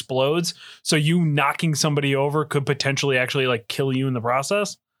 it explodes. So you knocking somebody over could potentially actually like kill you in the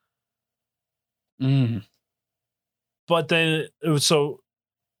process. But then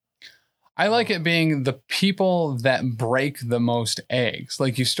I like it being the people that break the most eggs.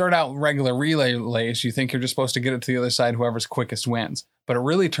 Like you start out regular relay race, you think you're just supposed to get it to the other side, whoever's quickest wins. But it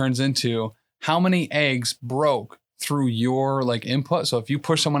really turns into how many eggs broke through your like input. So if you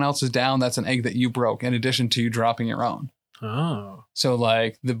push someone else's down, that's an egg that you broke in addition to you dropping your own. Oh. So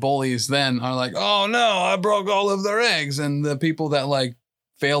like the bullies then are like, oh no, I broke all of their eggs. And the people that like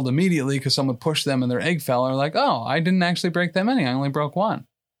failed immediately because someone pushed them and their egg fell are like, oh, I didn't actually break that many. I only broke one.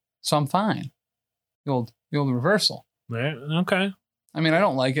 So I'm fine. The old reversal. Right. Okay. I mean, I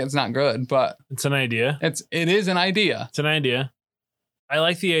don't like it. It's not good, but it's an idea. It is an idea. It's an idea. I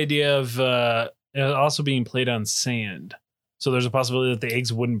like the idea of it also being played on sand. So there's a possibility that the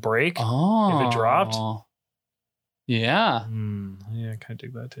eggs wouldn't break if it dropped. Yeah. Yeah, I kind of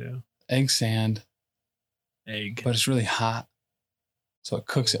dig that too. Egg sand. Egg. But it's really hot. So it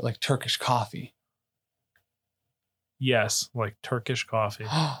cooks it like Turkish coffee. Yes, like Turkish coffee.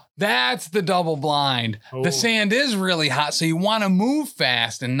 That's the double blind. Oh. The sand is really hot, so you want to move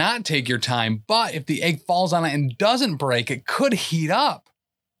fast and not take your time. But if the egg falls on it and doesn't break, it could heat up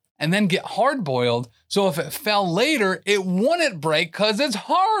and then get hard boiled. So if it fell later, it wouldn't break because it's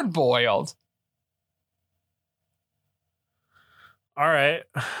hard boiled. All right.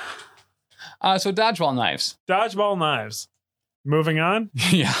 So dodgeball knives. Dodgeball knives. Moving on.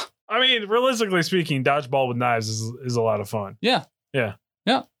 Yeah. I mean, realistically speaking, dodgeball with knives is a lot of fun. Yeah. Yeah.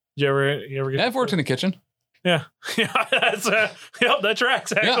 Yeah. You ever get? I've worked in the kitchen. Yeah. Yeah. That's that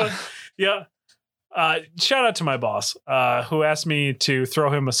tracks actually. Yeah. Shout out to my boss, who asked me to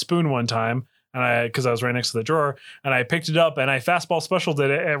throw him a spoon one time, and because I was right next to the drawer, and I picked it up and I fastball special did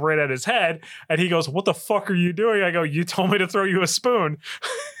it right at his head, and he goes, "What the fuck are you doing?" I go, "You told me to throw you a spoon."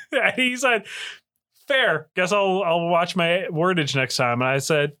 And he said, "Fair. Guess I'll watch my wordage next time." And I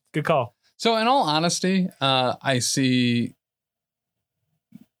said, "Good call." So in all honesty, I see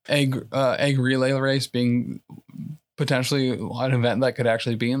egg relay race being potentially an event that could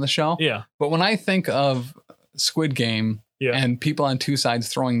actually be in the show. Yeah. But when I think of Squid Game and people on two sides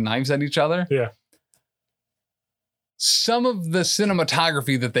throwing knives at each other, some of the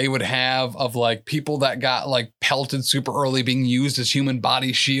cinematography that they would have of like people that got like pelted super early being used as human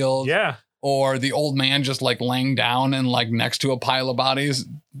body shields. Yeah. Or the old man just like laying down and like next to a pile of bodies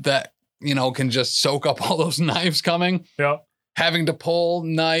that, can just soak up all those knives coming. Yeah. having to pull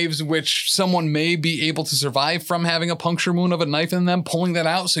knives, which someone may be able to survive from having a puncture wound of a knife in them, pulling that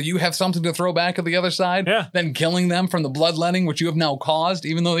out so you have something to throw back at the other side, then killing them from the bloodletting, which you have now caused,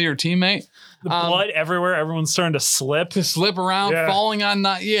 even though they're your teammate. The blood everywhere. Everyone's starting to slip. To slip around, falling on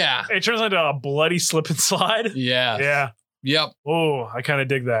not. Yeah. It turns into a bloody slip and slide. Yeah. Yeah. Yep. Oh, I kind of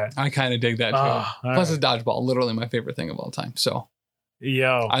dig that. I kind of dig that too. Plus, it's dodgeball, literally my favorite thing of all time. So,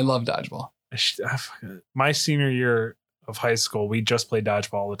 I love dodgeball. My senior year of high school, we just played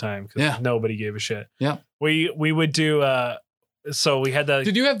dodgeball all the time because nobody gave a shit. Yeah. We would do. So we had the.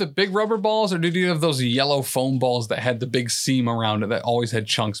 Did you have the big rubber balls, or did you have those yellow foam balls that had the big seam around it that always had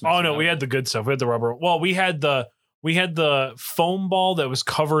chunks? Oh no, we had the good stuff. We had the rubber. Well, we had the foam ball that was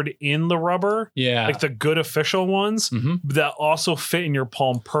covered in the rubber. Yeah. Like the good official ones that also fit in your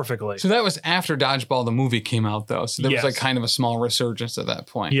palm perfectly. So that was after Dodgeball, the movie, came out, though. So there was like kind of a small resurgence at that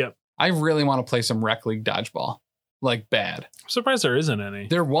point. Yep. I really want to play some Rec League Dodgeball. Like bad. I'm surprised there isn't any.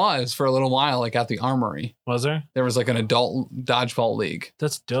 There was for a little while, like at the Armory. Was there? There was like an adult dodgeball league.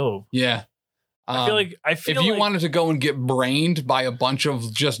 That's dope. Yeah. I feel like if you wanted to go and get brained by a bunch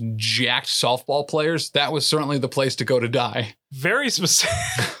of just jacked softball players, that was certainly the place to go to die. Very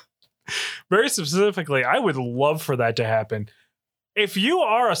specifically, I would love for that to happen. If you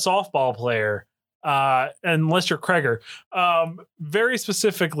are a softball player, unless you're Kreger, very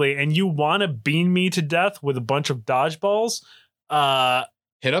specifically, and you want to bean me to death with a bunch of dodgeballs,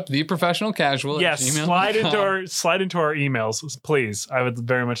 hit up the professional casual. Yes, slide into our emails, please. I would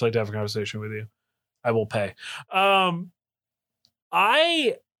very much like to have a conversation with you. I will pay. I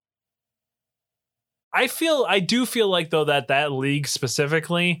do feel like though that league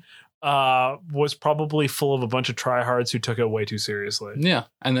specifically was probably full of a bunch of tryhards who took it way too seriously. Yeah,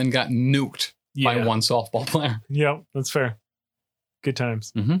 and then got nuked by one softball player. Yep, that's fair. Good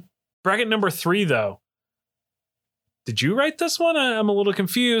times. Bracket number 3, though. Did you write this one? I'm a little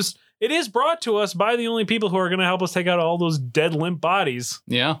confused. It is brought to us by the only people who are going to help us take out all those dead limp bodies.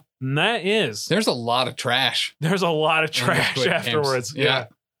 Yeah. And that is... There's a lot of trash. There's a lot of trash afterwards. Yeah.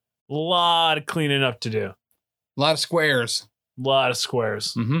 A lot of cleaning up to do. A lot of squares. Those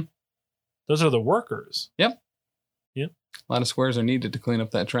are the workers. Yep. A lot of squares are needed to clean up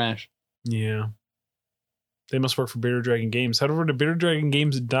that trash. Yeah. They must work for Bearded Dragon Games. Head over to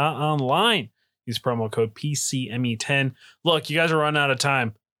beardeddragongames.online. Use promo code PCME10. Look, you guys are running out of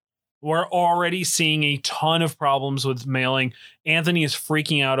time. We're already seeing a ton of problems with mailing. Anthony is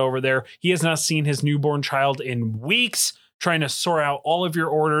freaking out over there. He has not seen his newborn child in weeks, trying to sort out all of your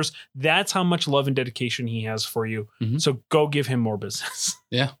orders. That's how much love and dedication he has for you. So go give him more business.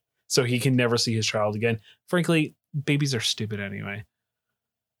 Yeah. So he can never see his child again. Frankly, babies are stupid anyway.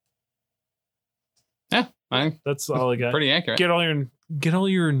 Yeah, that's all I got. Pretty accurate. Get all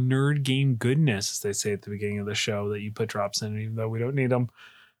your nerd game goodness, as they say at the beginning of the show, that you put drops in, even though we don't need them.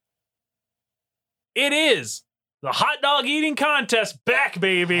 It is the hot dog eating contest back,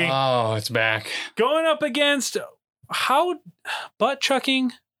 baby. Oh, it's back. Going up against butt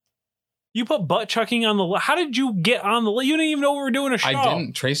chucking. You put butt chucking on the list. How did you get on the list? You didn't even know we were doing a show. I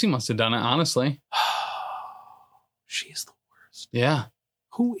didn't. Tracy must have done it, honestly. She's the worst. Yeah.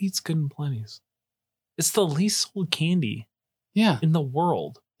 Who eats Good and Plenty's? It's the least sold candy in the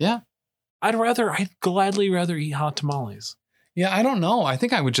world. Yeah. I'd gladly rather eat hot tamales. Yeah, I don't know. I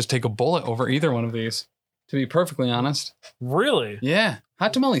think I would just take a bullet over either one of these, to be perfectly honest. Really? Yeah.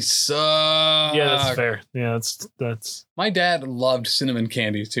 Hot tamales suck. Yeah, that's fair. Yeah, that's. My dad loved cinnamon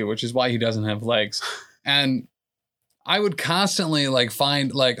candies too, which is why he doesn't have legs. And I would constantly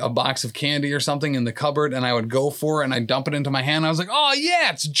find a box of candy or something in the cupboard, and I would go for it and I'd dump it into my hand. I was like, oh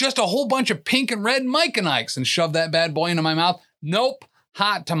yeah, it's just a whole bunch of pink and red Mike and Ikes, and shove that bad boy into my mouth. Nope.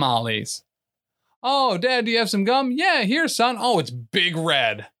 Hot tamales. Oh, Dad, do you have some gum? Yeah, here, son. Oh, it's Big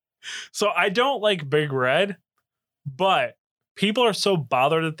Red. So I don't like Big Red, but people are so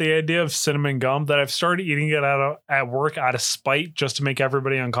bothered at the idea of cinnamon gum that I've started eating it at work out of spite just to make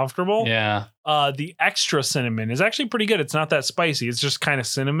everybody uncomfortable. Yeah. The extra cinnamon is actually pretty good. It's not that spicy. It's just kind of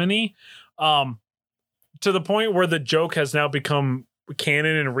cinnamony. To the point where the joke has now become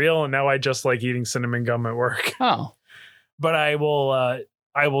canon and real, and now I just like eating cinnamon gum at work. Oh. But I will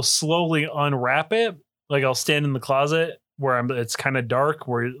slowly unwrap it. Like I'll stand in the closet where it's kind of dark,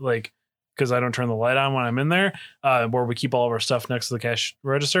 where because I don't turn the light on when I'm in there, where we keep all of our stuff next to the cash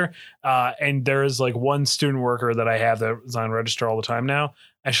register. And there is one student worker that I have that is on register all the time now.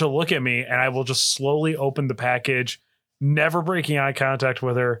 And she'll look at me and I will just slowly open the package, never breaking eye contact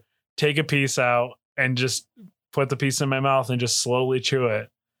with her, take a piece out and just put the piece in my mouth and just slowly chew it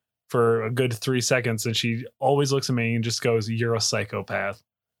for a good 3 seconds. And she always looks at me and just goes, "You're a psychopath."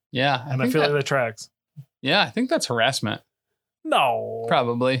 Yeah. And I feel like that tracks. Yeah, I think that's harassment. No.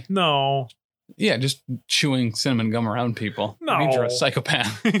 Probably. No. Yeah, just chewing cinnamon gum around people. No. That means you're a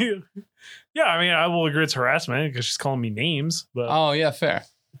psychopath. Yeah, I mean, I will agree it's harassment because she's calling me names, but Oh, yeah, fair.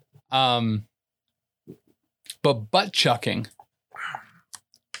 But butt chucking.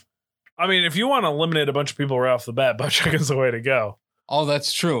 I mean, if you want to eliminate a bunch of people right off the bat, butt chucking's the way to go. Oh,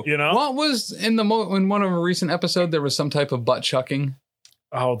 that's true. You know? What was in one of a recent episode, there was some type of butt chucking?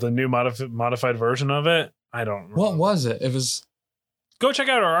 Oh, the new modified version of it? I don't remember. What was it? It was... Go check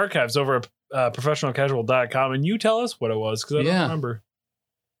out our archives over at professionalcasual.com and you tell us what it was because I don't remember.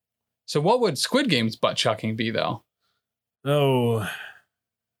 So what would Squid Game's butt chucking be, though? Oh,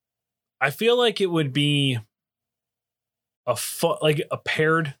 I feel like it would be a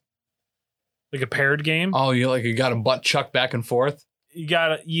paired game. Oh, you got a butt chuck back and forth? You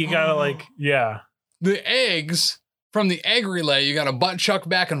gotta like, yeah. The eggs from the egg relay, you got a butt chuck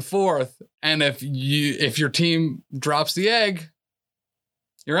back and forth. And if your team drops the egg,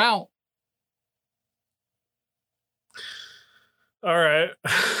 you're out. All right.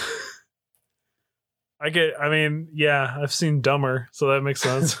 I've seen Dumber, so that makes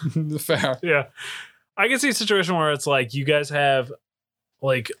sense. Fair. Yeah. I can see a situation where it's like you guys have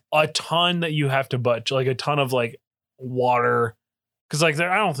like a ton that you have to like a ton of like water. Cause like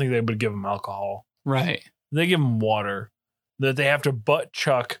I don't think they would give them alcohol. Right. They give them water that they have to butt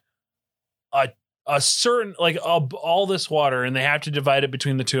chuck a certain like all this water and they have to divide it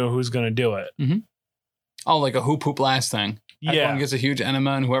between the two of who's going to do it. Mm-hmm. Oh, like a who poop last thing. Yeah. Everyone gets a huge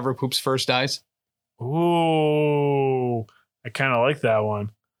enema and whoever poops first dies. Ooh, I kind of like that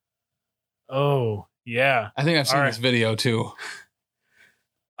one. Oh, yeah. I think I've seen this video too.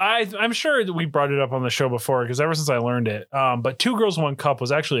 I'm sure that we brought it up on the show before because ever since I learned it. But Two Girls, One Cup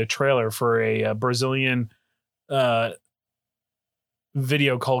was actually a trailer for a Brazilian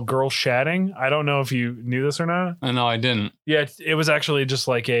video called Girl Shatting. I don't know if you knew this or not. No, I didn't. Yeah, it was actually just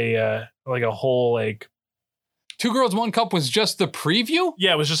like a whole like. Two Girls, One Cup was just the preview?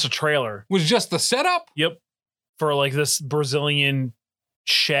 Yeah, it was just a trailer. Was just the setup? Yep. For like this Brazilian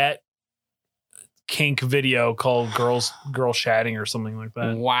chat kink video called Girl Shatting or something like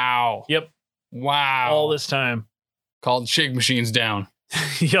that. Wow. Yep. Wow. All this time. Called Shake Machines Down.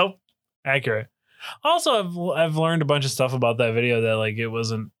 Yep. Accurate. Also, I've learned a bunch of stuff about that video that like it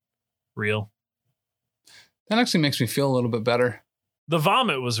wasn't real. That actually makes me feel a little bit better. The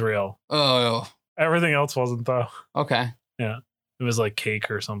vomit was real. Oh. Everything else wasn't though. Okay. Yeah. It was like cake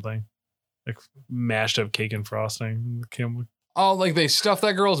or something. Like mashed up cake and frosting. Oh, like they stuffed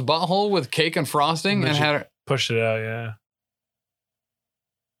that girl's butthole with cake and frosting and had her pushed it out, yeah.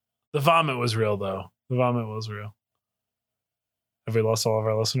 The vomit was real though. The vomit was real. Have we lost all of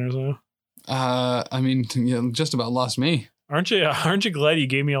our listeners now? I mean, just about lost me. Aren't you glad you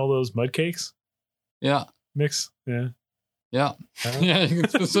gave me all those mud cakes? Yeah. Mix? Yeah. Yeah. Yeah, you can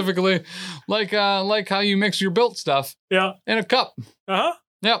specifically like how you mix your built stuff. Yeah. In a cup. Uh-huh.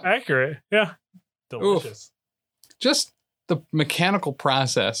 Yep. Accurate. Yeah. Delicious. Oof. Just the mechanical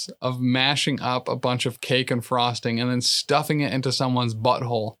process of mashing up a bunch of cake and frosting and then stuffing it into someone's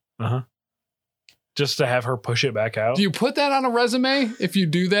butthole. Uh-huh. Just to have her push it back out. Do you put that on a resume if you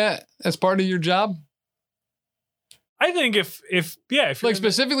do that as part of your job? I think if like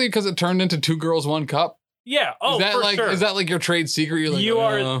specifically because it turned into Two Girls, One Cup. Yeah. Oh, is that like your trade secret? You're like, you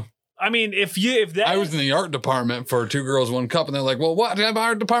are. I mean, if that I was in the art department for Two Girls, One Cup, and they're like, well, what type of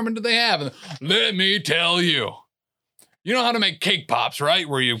art department do they have? And let me tell you. You know how to make cake pops, right?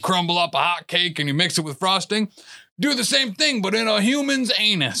 Where you crumble up a hot cake and you mix it with frosting? Do the same thing, but in a human's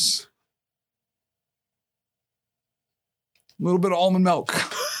anus. A little bit of almond milk.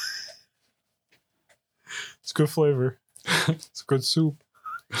 It's good flavor. It's good soup.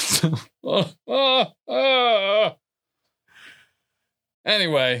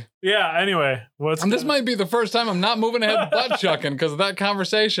 Anyway. Yeah, anyway. This might be the first time I'm not moving ahead butt chucking because of that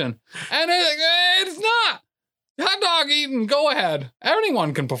conversation. And it's not. Hot dog eating, go ahead.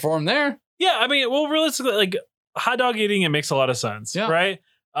 Anyone can perform there. Yeah, I mean, well, realistically, like hot dog eating, it makes a lot of sense, right?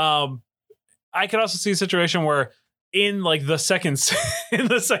 I could also see a situation where in like the second season,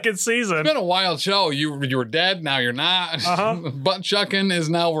 it's been a wild show. You were dead, now you're not. Butt chucking is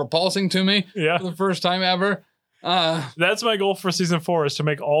now repulsing to me. Yeah, for the first time ever. That's my goal for season 4 is to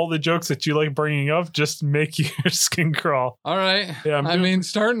make all the jokes that you like bringing up just make your skin crawl. All right. Yeah, I mean,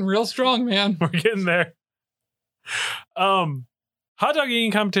 starting real strong, man. We're getting there. Hot dog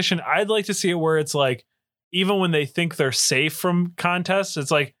eating competition, I'd like to see it where it's like, even when they think they're safe from contests,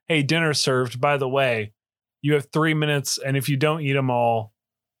 it's like, hey, dinner served. By the way, you have 3 minutes, and if you don't eat them all,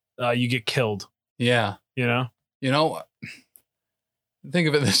 you get killed. Yeah. You know, think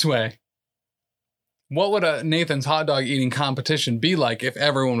of it this way. What would a Nathan's hot dog eating competition be like if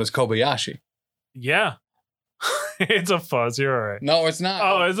everyone was Kobayashi? Yeah. It's a fuzz. You're all right. No, it's not.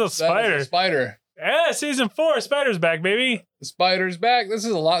 Oh, it's a spider. That is a spider. Yeah, season 4. Spider's back, baby. The spider's back. This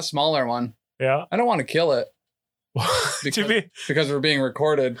is a lot smaller one. Yeah. I don't want to kill it To because we're being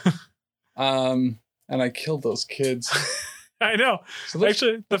recorded. And I killed those kids. I know. So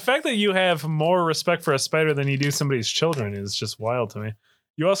Actually, the fact that you have more respect for a spider than you do somebody's children is just wild to me.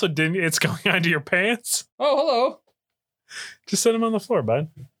 You also didn't. It's going onto your pants. Oh, hello. Just set them on the floor, bud.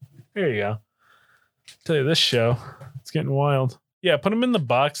 There you go. Tell you this show, it's getting wild. Yeah, put them in the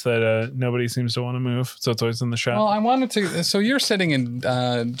box that nobody seems to want to move, so it's always in the shop. Well, I wanted to. So you're sitting in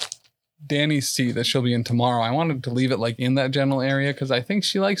Danny's seat that she'll be in tomorrow. I wanted to leave it like in that general area because I think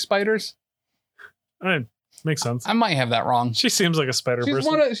she likes spiders. Makes sense. I might have that wrong. She seems like a spider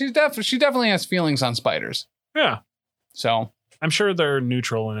person. She definitely has feelings on spiders. Yeah, So I'm sure they're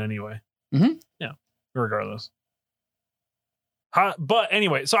neutral in any way. Mhm. Yeah, regardless. But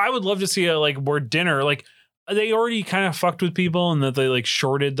anyway, so I would love to see where dinner, like they already kind of fucked with people and that they like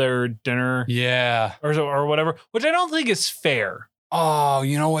shorted their dinner yeah. or whatever, which I don't think is fair. Oh,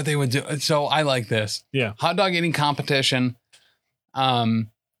 you know what they would do? So I like this. Yeah. Hot dog eating competition.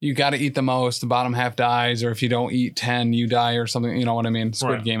 You got to eat the most. The bottom half dies, or if you don't eat 10, you die, or something. You know what I mean?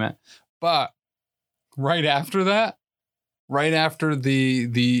 Squid Right. Game it. But right after that, right after the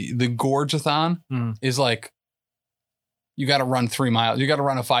gorgeathon Mhm. is like, you got to run 3 miles. You got to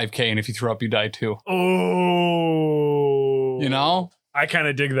run a 5K, and if you throw up, you die too. Oh, You know? I kind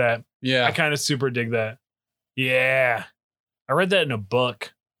of dig that. Yeah. I kind of super dig that. Yeah. I read that in a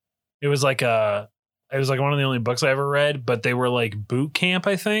book. It was like one of the only books I ever read, but they were like boot camp,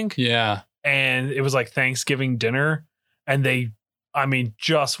 I think. Yeah. And it was like Thanksgiving dinner. And they,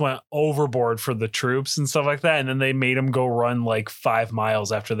 just went overboard for the troops and stuff like that. And then they made them go run like 5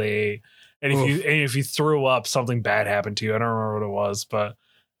 miles after they ate. And if you threw up, something bad happened to you. I don't remember what it was, but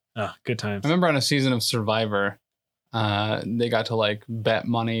good times. I remember on a season of Survivor, they got to like bet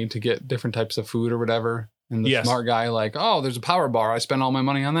money to get different types of food or whatever. And the Yes. smart guy, like, oh, there's a power bar. I spent all my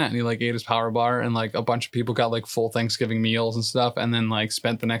money on that. And he like ate his power bar, and like a bunch of people got like full Thanksgiving meals and stuff. And then like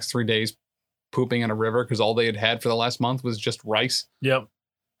spent the next 3 days pooping in a river because all they had had for the last month was just rice. Yep.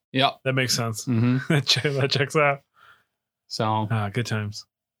 Yep. That makes sense. Mm-hmm. That checks out. So Good times.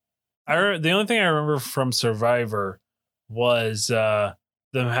 The only thing I remember from Survivor was them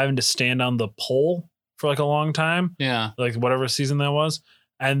having to stand on the pole for like a long time, yeah. like whatever season that was.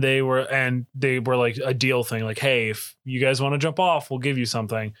 And they were like a deal thing, like, hey, if you guys want to jump off, we'll give you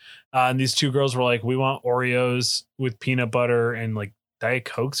something. And these two girls were like, we want Oreos with peanut butter and like Diet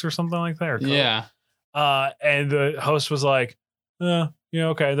Cokes or something like that. Or Coke. Yeah. And the host was like, okay.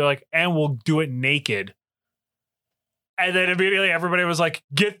 They're like, and we'll do it naked. And then immediately everybody was like,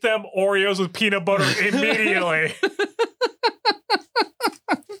 get them Oreos with peanut butter immediately.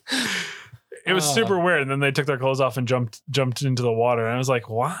 It was super weird. And then they took their clothes off and jumped into the water. And I was like,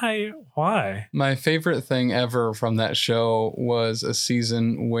 why? Why? My favorite thing ever from that show was a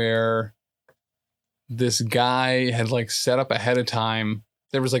season where this guy had like set up ahead of time.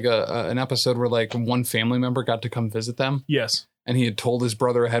 There was like an episode where like one family member got to come visit them. Yes. And he had told his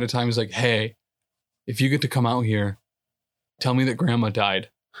brother ahead of time, he's like, hey, if you get to come out here, tell me that grandma died.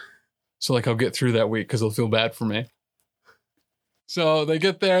 So like I'll get through that week because they'll feel bad for me. So they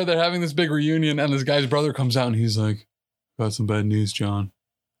get there, they're having this big reunion, and this guy's brother comes out and he's like, got some bad news, John.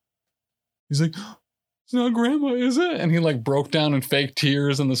 He's like, it's not grandma, is it? And he like broke down in fake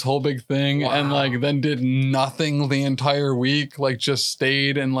tears and this whole big thing. Wow. And like then did nothing the entire week, like just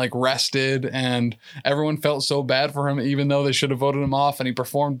stayed and like rested. And everyone felt so bad for him, even though they should have voted him off. And he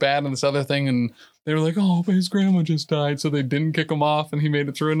performed bad in this other thing. And they were like, oh, but his grandma just died. So they didn't kick him off and he made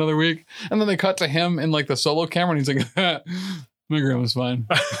it through another week. And then they cut to him in like the solo camera and he's like, my grandma's fine.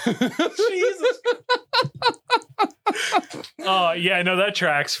 Jesus. Oh, yeah, no, that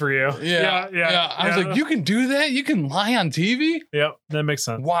tracks for you. Yeah. I was like, you can do that? You can lie on TV? Yep, that makes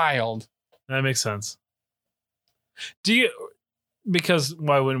sense. Wild. That makes sense. Because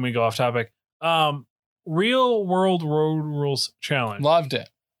why wouldn't we go off topic? Real World Road Rules Challenge. Loved it.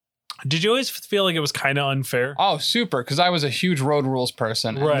 Did you always feel like it was kind of unfair? Oh, super. Because I was a huge road rules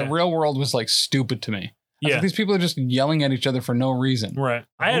person. And Right. the real world was like stupid to me. I was like, these people are just yelling at each other for no reason. Right.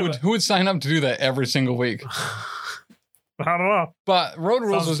 Who would sign up to do that every single week? I don't know. But Road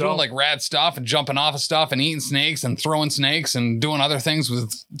Rules Sounds was doing dope. like rad stuff and jumping off of stuff and eating snakes and throwing snakes and doing other things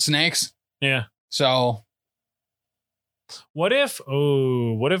with snakes. Yeah. So What if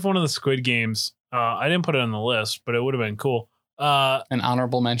one of the Squid Games, I didn't put it on the list, but it would have been cool. an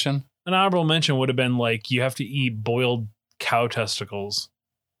honorable mention. An honorable mention would have been like, you have to eat boiled cow testicles.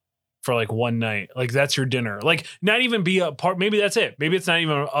 for like one night. Like that's your dinner. Like not even be a part. Maybe that's it. Maybe it's not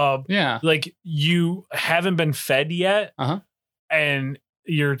even like you haven't been fed yet, and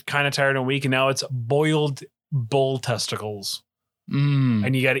you're kind of tired and weak, and now it's boiled bull testicles,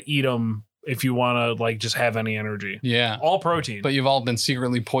 and you got to eat them if you want to like just have any energy. Yeah, all protein. But you've all been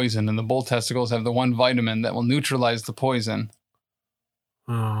secretly poisoned, and the bull testicles have the one vitamin that will neutralize the poison.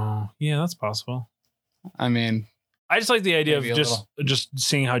 Oh, yeah, that's possible. I mean, I just like the idea of just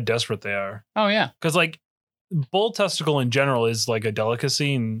seeing how desperate they are. Oh yeah, because like bull testicle in general is like a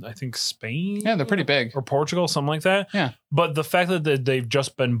delicacy in I think Spain. Yeah, they're pretty big. Or Portugal, something like that. Yeah, but the fact that they've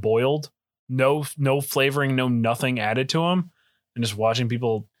just been boiled, no flavoring, no nothing added to them, and just watching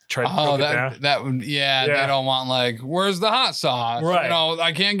people try to cook it down. That would they don't want like where's the hot sauce? Right. You know,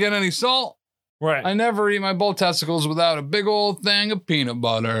 I can't get any salt. Right. I never eat my bull testicles without a big old thing of peanut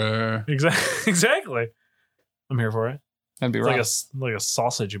butter. Exactly. I'm here for it. That'd be it's like a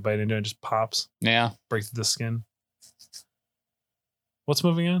sausage you bite into and it just pops. Yeah. Breaks the skin. What's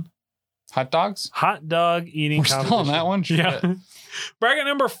moving on? Hot dogs? Hot dog eating We're still on that one? Yeah. Bracket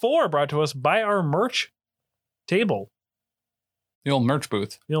number 4 brought to us by our merch table. The old merch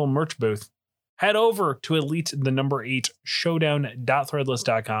booth. Head over to elite8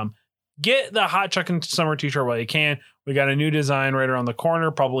 showdown.threadless.com. Get the Hot Chuckin' Summer t-shirt while you can. We got a new design right around the corner,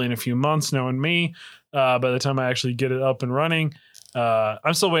 probably in a few months, knowing me. By the time I actually get it up and running,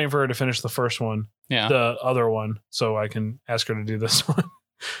 I'm still waiting for her to finish the first one. Yeah. The other one, so I can ask her to do this one,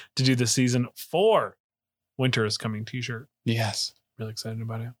 to do the season 4 Winter is Coming t-shirt. Yes. Really excited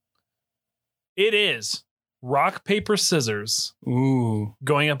about it. It is rock, paper, scissors. Ooh.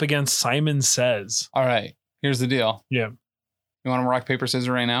 Going up against Simon Says. All right. Here's the deal. Yeah. You want to rock, paper, scissors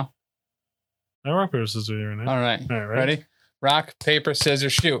right now? I rock, paper, scissors right now. All right. Ready? Rock, paper,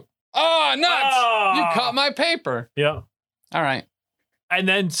 scissors, shoot. Oh, nuts! Oh! You cut my paper. Yeah. All right. And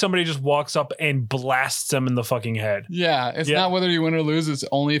then somebody just walks up and blasts them in the fucking head. Yeah. It's not whether you win or lose. It's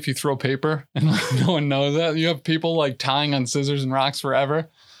only if you throw paper. And like, no one knows that. You have people like tying on scissors and rocks forever.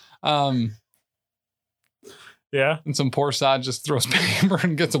 Yeah. And some poor sod just throws paper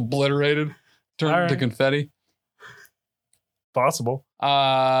and gets obliterated. Turned to confetti. Possible.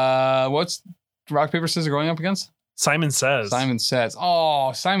 What's rock, paper, scissors going up against? Simon Says.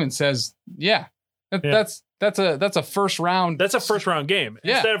 Oh, Simon Says. Yeah. That's a first round. That's a first round game.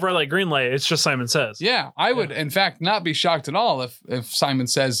 Yeah. Instead of red light, green light, it's just Simon Says. Yeah. I would, in fact, not be shocked at all if Simon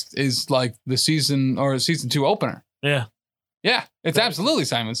Says is like the season 2 opener. Yeah. Yeah. It's absolutely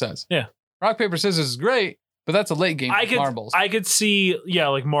Simon Says. Yeah. Rock, paper, scissors is great, but that's a late game. Marbles. I could see,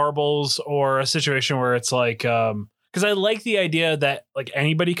 like marbles or a situation where it's like, because I like the idea that like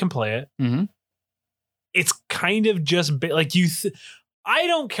anybody can play it. Mm-hmm. It's kind of just like I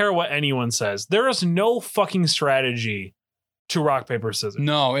don't care what anyone says. There is no fucking strategy to rock, paper, scissors.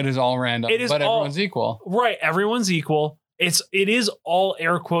 No, it is all random. Everyone's equal. Right. Everyone's equal. It is all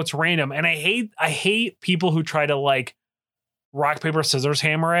air quotes random. And I hate people who try to like rock, paper, scissors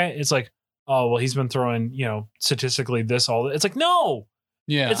hammer it. It's like, oh, well, he's been throwing, statistically this all. It's like, no.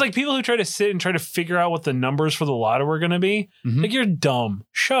 Yeah. It's like people who try to sit and try to figure out what the numbers for the lotto are going to be. Mm-hmm. Like, you're dumb.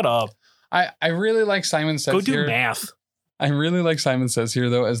 Shut up. I really like Simon Says. Go do math. I really like Simon Says here,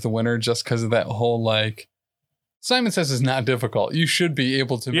 though, as the winner, just because of that whole, like, Simon Says is not difficult. You should be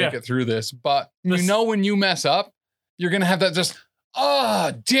able to make it through this. But when you mess up, you're going to have that just,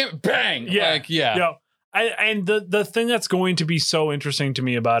 damn, bang. Yeah. Like, yeah. Yeah. And the thing that's going to be so interesting to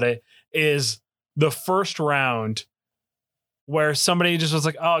me about it is the first round where somebody just was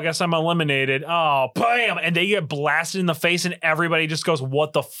like, oh, I guess I'm eliminated. Oh, bam. And they get blasted in the face and everybody just goes,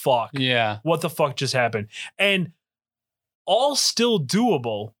 what the fuck? Yeah. What the fuck just happened? And all still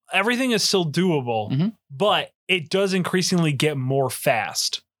doable. Everything is still doable, but it does increasingly get more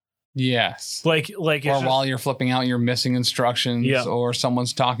fast. Yes. Like while you're flipping out, you're missing instructions, or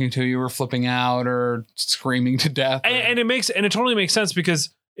someone's talking to you or flipping out or screaming to death. And it totally makes sense because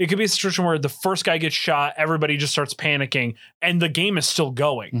it could be a situation where the first guy gets shot, everybody just starts panicking, and the game is still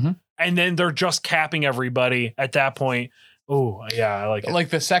going. Mm-hmm. And then they're just capping everybody at that point. Oh, yeah, I like it. Like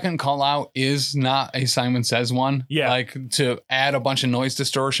the second call out is not a Simon Says one. Yeah. Like to add a bunch of noise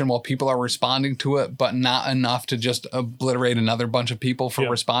distortion while people are responding to it, but not enough to just obliterate another bunch of people for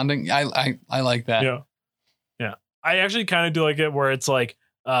responding. I like that. Yeah. Yeah. I actually kind of do like it where it's like,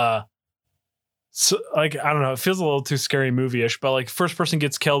 so like, I don't know, it feels a little too scary movie-ish, but like first person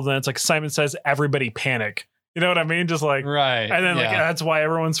gets killed and it's like Simon Says, everybody panic. You know what I mean? Just like, right. And then like, that's why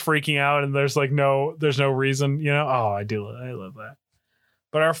everyone's freaking out and there's like there's no reason, Oh, I love that.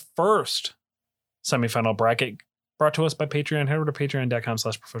 But our first semifinal bracket brought to us by Patreon. Head over to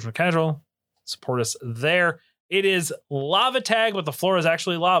patreon.com/professionalcasual. Support us there. It is lava tag, but the floor is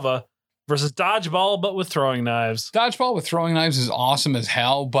actually lava. versus dodgeball, but with throwing knives. Dodgeball with throwing knives is awesome as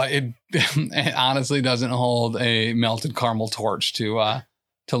hell, but it it honestly doesn't hold a melted caramel torch to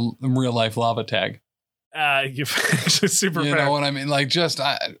real life lava tag. Actually super You fair. know what I mean? Like just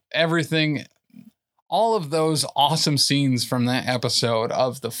everything, all of those awesome scenes from that episode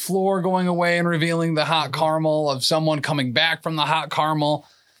of the floor going away and revealing the hot caramel, of someone coming back from the hot caramel,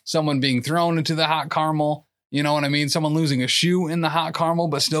 someone being thrown into the hot caramel. You know what I mean? Someone losing a shoe in the hot caramel,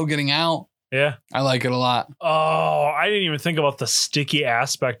 but still getting out. Yeah. I like it a lot. Oh, I didn't even think about the sticky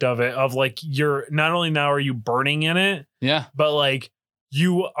aspect of it. Of like, you're not only now are you burning in it, Yeah. but like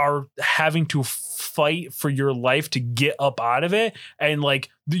you are having to fight for your life to get up out of it. And like,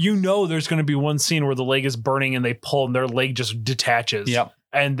 you know, there's going to be one scene where the leg is burning and they pull and their leg just detaches. Yep.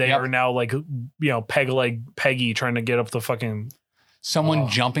 And they Yep. are now like, Peggy trying to get up the fucking. Someone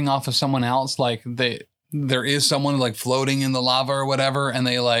jumping off of someone else, like there is someone like floating in the lava or whatever, and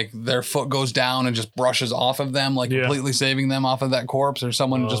they like their foot goes down and just brushes off of them, like completely saving them off of that corpse, or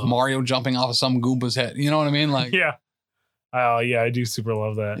someone just Mario jumping off of some Goomba's head. You know what I mean? Like, Yeah. Oh, yeah, I do super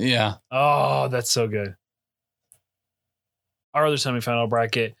love that. yeah. Oh, that's so good. Our other semifinal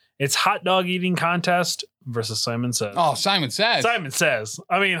bracket, it's hot dog eating contest versus Simon Says. Oh, Simon Says. Simon Says.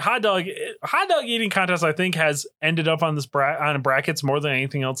 I mean, hot dog eating contest, I think, has ended up on this on brackets more than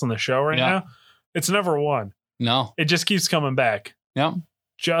anything else on the show right now. It's never won. No. It just keeps coming back. Yep.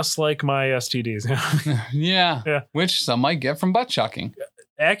 Just like my STDs. Yeah. Yeah. Which some might get from butt chucking.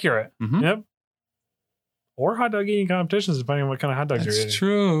 Accurate. Mhm. Yep. Or hot dog eating competitions, depending on what kind of hot dogs you're eating. That's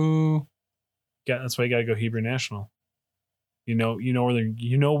true. Yeah, that's why you gotta go Hebrew National. You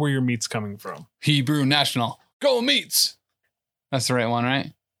know where your meat's coming from. Hebrew National. Go Meats. That's the right one,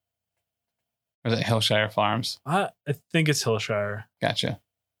 right? Or is it Hillshire Farms? I think it's Hillshire. Gotcha.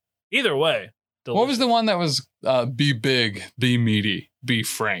 Either way. What was the one that was be big, be meaty, be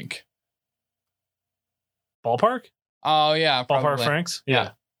frank? Ballpark? Oh, yeah. Ballpark Probably. Franks?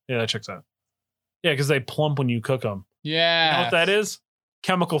 Yeah. Yeah, that checks out. Yeah, because they plump when you cook them. Yeah. You know what that is?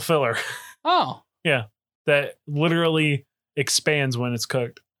 Chemical filler. Oh, That literally expands when it's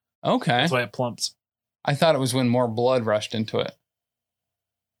cooked. okay. That's why it plumps. I thought it was when more blood rushed into it.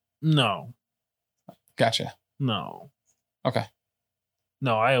 No. Gotcha. No. Okay.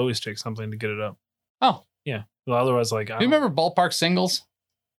 No, I always take something to get it up. Oh. Yeah. Well, otherwise, like, Do you remember ballpark singles?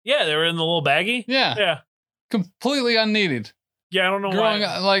 Yeah, they were in the little baggie. Yeah. Yeah. Completely unneeded. Yeah, I don't know Growing why.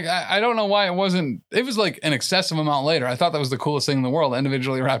 up, like, I don't know why it wasn't. It was like an excessive amount later. I thought that was the coolest thing in the world,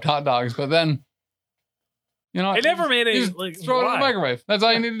 individually wrapped hot dogs. But then, you know, I never made you it. just Like, throw it in why? the microwave. That's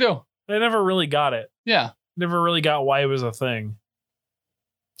all you need to do. I never really got it. Yeah. Never really got why it was a thing.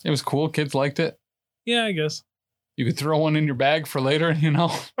 It was cool. Kids liked it. Yeah, I guess. You could throw one in your bag for later, you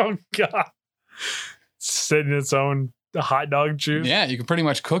know? Oh, God. Sit in its own hot dog juice. Yeah, you could pretty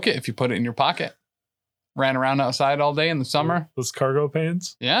much cook it if you put it in your pocket. Ran around outside all day in the summer. Those cargo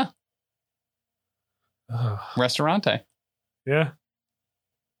pants. Yeah. Ugh. Restaurante. Yeah.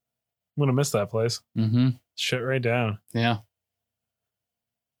 I'm going to miss that place. Mm-hmm. Shit right down. Yeah.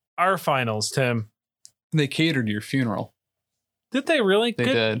 Our finals, Tim. They catered to your funeral. Did they really? They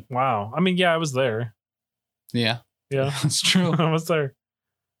did. Wow. I mean, yeah, I was there. Yeah. Yeah. That's true. I was there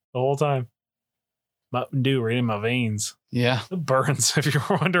the whole time. Mountain Dew right in my veins. Yeah. It burns, if you're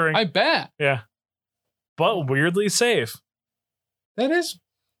wondering. I bet. Yeah. But weirdly safe. That is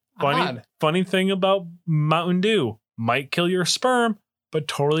odd. Funny thing about Mountain Dew. Might kill your sperm, but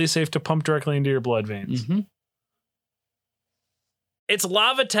totally safe to pump directly into your blood veins. Mm-hmm. It's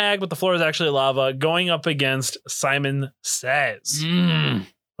lava tag, but the floor is actually lava, going up against Simon Says.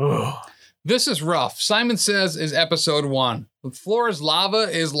 Ugh. This is rough. Simon Says is episode 1. The floor is lava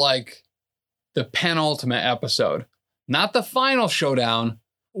is like the penultimate episode. Not the final showdown.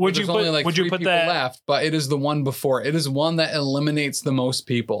 Would you There's only put, like would you 3 put people that left, but it is the one before. It is one that eliminates the most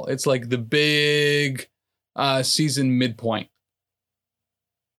people. It's like the big season midpoint.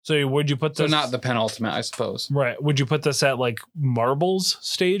 So would you put So this not the penultimate, I suppose. right? Would you put this at like marbles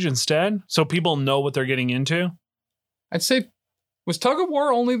stage instead, so people know what they're getting into? I'd say, was Tug of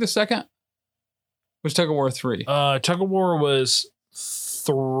War only the second? Was Tug of War 3? Tug of War was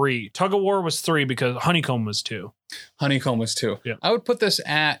 3. Tug of War was 3 because Honeycomb was 2. Honeycomb was 2. Yeah. I would put this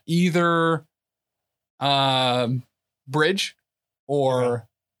at either Bridge or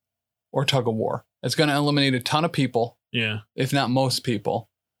Tug of War. It's going to eliminate a ton of people, Yeah. if not most people.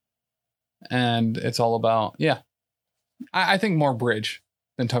 And it's all about, I think more Bridge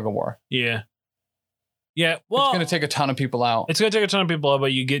than Tug of War. Yeah. Yeah. Well, It's going to take a ton of people out. it's gonna take a ton of people out,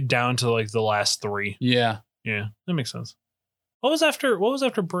 but you get down to like the last 3. Yeah. Yeah, that makes sense. What was after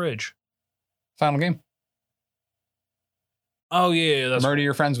Bridge? Final game. Oh yeah, that's Murder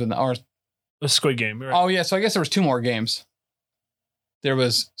your friends with, or A Squid Game. Right. Oh yeah, so I guess there was 2 more games. There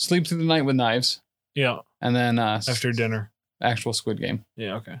was Sleep Through the Night with Knives, Yeah. and then After dinner. actual Squid Game.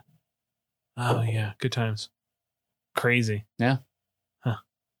 Yeah. Okay. Oh yeah. Good times. Crazy. Yeah. Huh.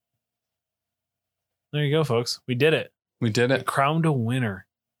 There you go, folks. We did it. We did it. Crowned a winner.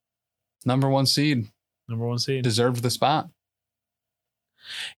 Number 1 seed. Number 1 seed. Deserved the spot.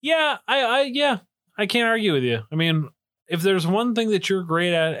 Yeah. I can't argue with you. I mean, if there's one thing that you're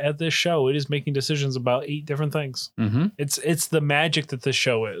great at this show, it is making decisions about 8 different things. Mm-hmm. It's the magic that this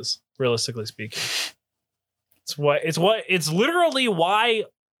show is, realistically speaking. It's literally why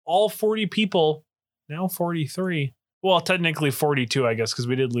all 40 people, now 43. Well, technically 42, I guess, because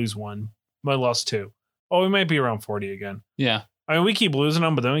we did lose one. I lost 2. Oh, we might be around 40 again. Yeah. I mean, we keep losing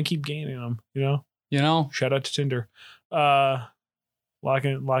them, but then we keep gaining them, you know? Shout out to Tinder. Lock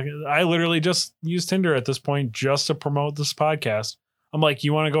it. I literally just use Tinder at this point just to promote this podcast. I'm like,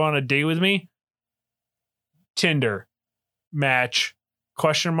 you want to go on a date with me? Tinder. Match. ?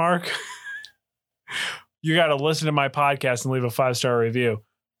 You got to listen to my podcast and leave a 5-star review.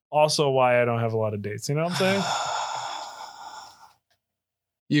 Also why I don't have a lot of dates. You know what I'm saying?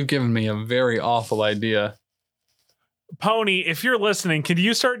 You've given me a very awful idea. Pony, if you're listening, can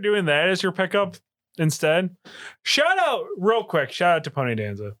you start doing that as your pickup instead? Shout out to Pony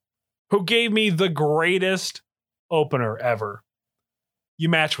Danza, who gave me the greatest opener ever. You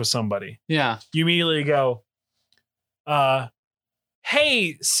match with somebody. Yeah. You immediately go,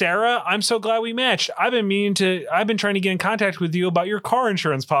 hey, Sarah, I'm so glad we matched. I've been trying to get in contact with you about your car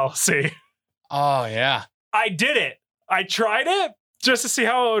insurance policy. Oh, yeah. I did it. I tried it just to see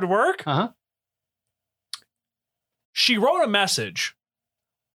how it would work. Uh-huh. She wrote a message.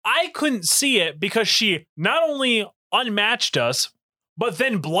 I couldn't see it because she not only unmatched us, but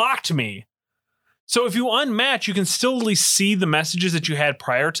then blocked me. So if you unmatch, you can still at least see the messages that you had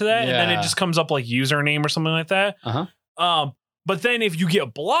prior to that. Yeah. And then it just comes up like username or something like that. Uh-huh. But then if you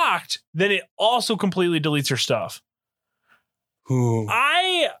get blocked, then it also completely deletes your stuff. Ooh.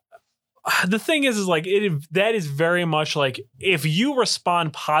 The thing is like that is very much like if you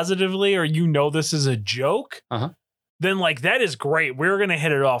respond positively or this is a joke, uh-huh. then like that is great. We're gonna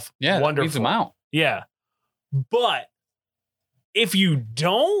hit it off. Yeah, wonderful. Leave them out. Yeah, but if you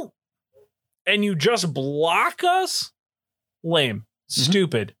don't and you just block us, lame,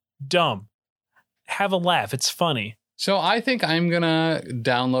 stupid, dumb. Have a laugh. It's funny. So I think I'm gonna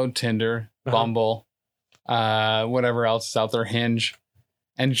download Tinder, Bumble, whatever else is out there, Hinge.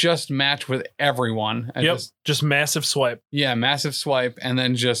 And just match with everyone. And just massive swipe. Yeah, massive swipe, and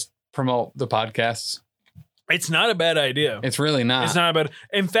then just promote the podcasts. It's not a bad idea. It's really not. It's not a bad.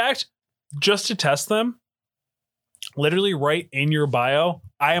 In fact, just to test them, literally write in your bio,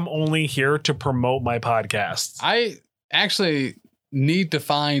 I am only here to promote my podcasts. I actually need to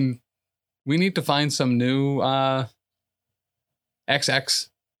find some new XX,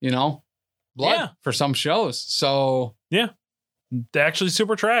 blood for some shows. So yeah. Actually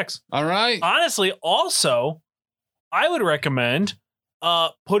super tracks. All right. Honestly, also, I would recommend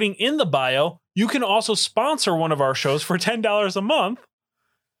putting in the bio, you can also sponsor one of our shows for $10 a month.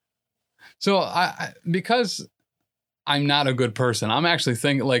 So I because I'm not a good person, I'm actually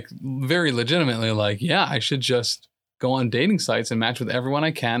thinking like very legitimately like, yeah, I should just go on dating sites and match with everyone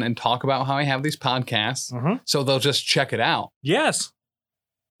I can and talk about how I have these podcasts. So they'll just check it out. Yes.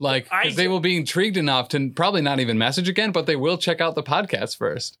 Like, because they will be intrigued enough to probably not even message again, but they will check out the podcast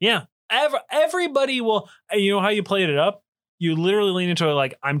first. Yeah. Everybody will. You know how you played it up? You literally lean into it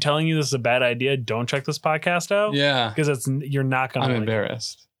like, I'm telling you this is a bad idea. Don't check this podcast out. Yeah. Because you're not going to. I'm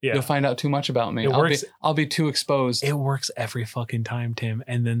embarrassed. Yeah. You'll find out too much about me. I'll be too exposed. It works every fucking time, Tim.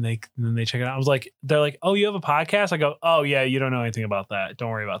 And then they check it out. I was like, they're like, oh, you have a podcast? I go, oh yeah, you don't know anything about that.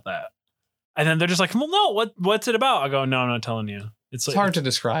 Don't worry about that. And then they're just like, well, no, what's it about? I go, no, I'm not telling you. It's hard to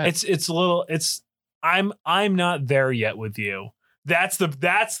describe. I'm not there yet with you. That's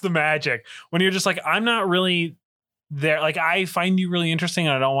the magic. When you're just like, I'm not really there. Like, I find you really interesting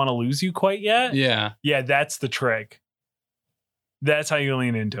and I don't want to lose you quite yet. Yeah. Yeah. That's the trick. That's how you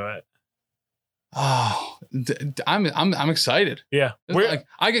lean into it. Oh, I'm excited. Yeah. Like,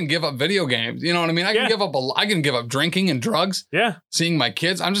 I can give up video games. You know what I mean? I can give up drinking and drugs. Yeah. Seeing my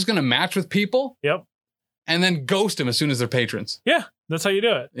kids. I'm just going to match with people. Yep. And then ghost them as soon as they're patrons. Yeah, that's how you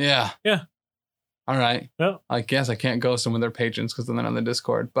do it. Yeah. Yeah. All right. Yep. I guess I can't ghost them when they're patrons because then they're on the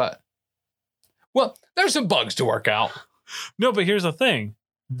Discord. But, well, there's some bugs to work out. No, but here's the thing.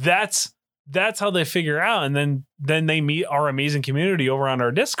 That's how they figure out. And then they meet our amazing community over on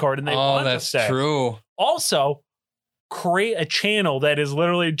our Discord. And they want to stay. That's true. Also, create a channel that is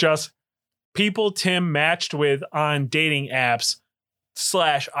literally just people Tim matched with on dating apps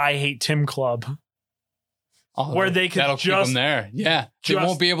I hate Tim club. Oh, Where they could that'll keep just- them there. Yeah. They just-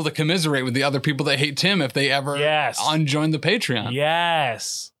 won't be able to commiserate with the other people that hate Tim if they ever unjoin the Patreon.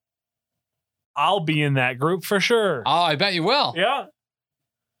 Yes. I'll be in that group for sure. Oh, I bet you will. Yeah.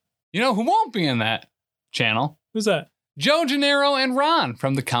 You know who won't be in that channel? Who's that? Joe Gennaro and Ron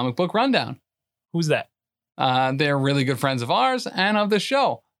from the Comic Book Rundown. Who's that? They're really good friends of ours and of the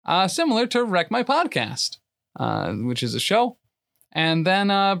show. Similar to Wreck My Podcast, which is a show. And then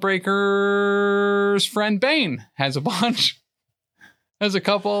Breaker's friend Bane has a bunch. There's a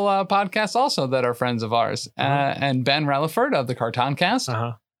couple podcasts also that are friends of ours. And Ben Relaford of the Cartoon Cast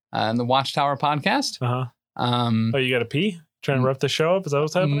and the Watchtower Podcast. Oh, you got to pee? Trying to wrap the show up? Is that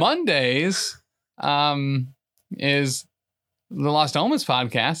what's happening? Mondays is the Lost Omens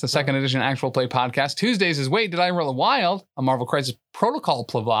podcast, the second edition actual play podcast. Tuesdays is Wait, Did I Roll a Wild? A Marvel Crisis Protocol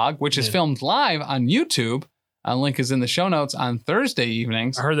vlog, which is filmed live on YouTube. A link is in the show notes on Thursday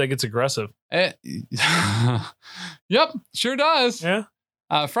evenings. I heard that gets aggressive. Yep, sure does. Yeah.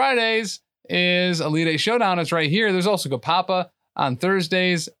 Fridays is Elite Eight Showdown. It's right here. There's also Gopapa on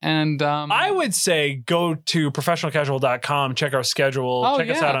Thursdays. And I would say go to professionalcasual.com, check our schedule, check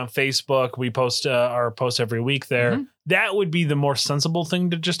us out on Facebook. We post our posts every week there. That would be the more sensible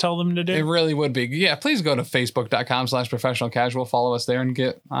thing to just tell them to do. It really would be. Yeah, please go to facebook.com/professionalcasual. Follow us there and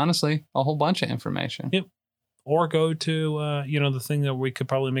get, honestly, a whole bunch of information. Yep. Or go to, the thing that we could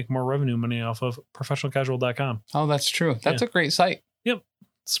probably make more revenue money off of, professionalcasual.com. Oh, that's true. That's a great site. Yep.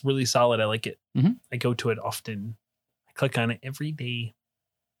 It's really solid. I like it. Mm-hmm. I go to it often. I click on it every day.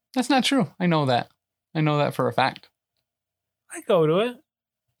 That's not true. I know that. I know that for a fact. I go to it.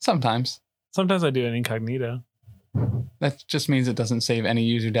 Sometimes. Sometimes I do it incognito. That just means it doesn't save any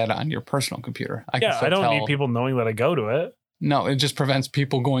user data on your personal computer. I don't need people knowing that I go to it. No, it just prevents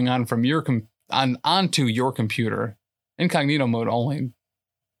people going on from your onto your computer. Incognito mode only.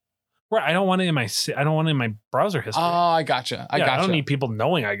 Right. I don't want it in my browser history. Oh, I gotcha. I don't need people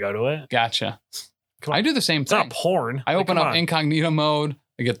knowing I go to it. Gotcha. I do the same thing. It's not porn. I open up incognito mode.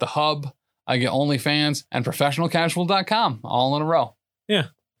 I get the hub. I get OnlyFans and professionalcasual.com all in a row. Yeah.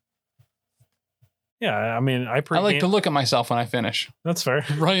 Yeah. I mean, I like to look at myself when I finish. That's fair.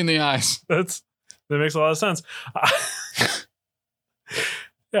 Right in the eyes. That makes a lot of sense.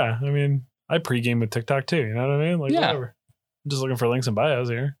 Yeah. I mean, I pregame with TikTok too. You know what I mean? Like, whatever. I'm just looking for links and bios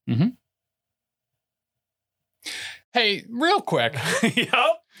here. Mm-hmm. Hey, real quick.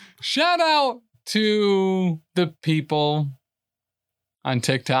 Yep. Shout out to the people on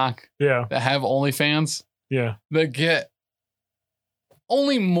TikTok that have OnlyFans. Yeah. That get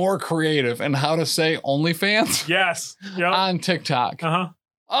only more creative in how to say OnlyFans. Yes. Yep. On TikTok.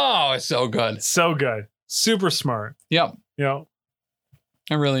 Oh, it's so good. So good. Super smart. Yep. Yep.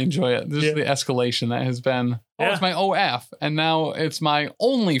 I really enjoy it. This is the escalation that has been. Oh, it's my OF. And now it's my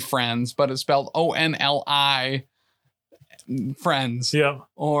Only Friends, but it's spelled ONLI friends. Yeah.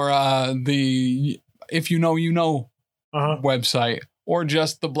 Or the If You Know, You Know website. Or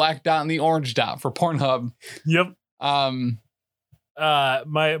just the black dot and the orange dot for Pornhub. Yep. My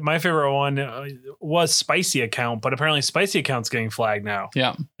favorite one was Spicy Account, but apparently Spicy Account's getting flagged now.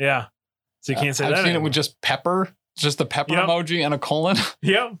 Yeah. Yeah. So you can't say that. I've seen it with just pepper. Just the pepper emoji and a colon.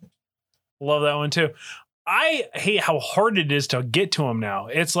 Yep. Love that one too. I hate how hard it is to get to them now.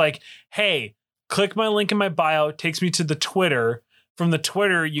 It's like, hey, click my link in my bio. It takes me to the Twitter. From the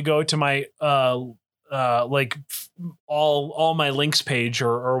Twitter, you go to my all my links page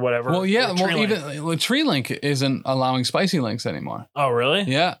or whatever. Well, yeah. Even Tree Link isn't allowing spicy links anymore. Oh, really?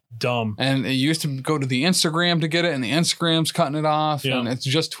 Yeah. Dumb. And it used to go to the Instagram to get it, and the Instagram's cutting it off. Yeah. And it's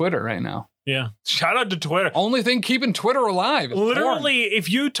just Twitter right now. Yeah. Shout out to Twitter. Only thing keeping Twitter alive. Literally, if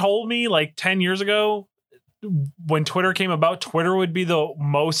you told me like 10 years ago when Twitter came about, Twitter would be the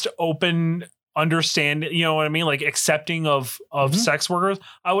most open, understand, you know what I mean? Like accepting of sex workers,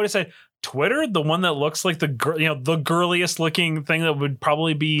 I would have said Twitter, the one that looks like the girliest looking thing that would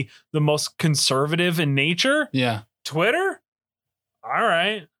probably be the most conservative in nature. Yeah. Twitter? All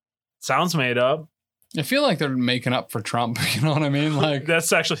right. Sounds made up. I feel like they're making up for Trump. You know what I mean? Like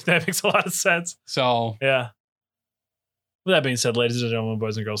that makes a lot of sense. So yeah. With that being said, ladies and gentlemen,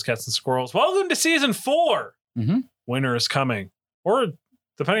 boys and girls, cats and squirrels, welcome to season 4. Mm-hmm. Winter is coming, or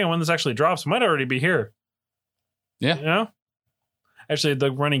depending on when this actually drops, it might already be here. Yeah. You know? Actually,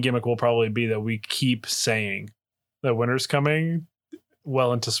 the running gimmick will probably be that we keep saying that winter's coming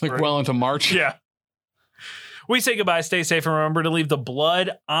well into spring. Like well into March. Yeah. We say goodbye, stay safe, and remember to leave the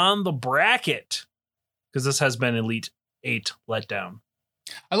blood on the bracket. Because this has been Elite 8 letdown.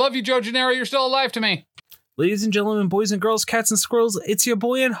 I love you, Joe Gennaro. You're still alive to me. Ladies and gentlemen, boys and girls, cats and squirrels, it's your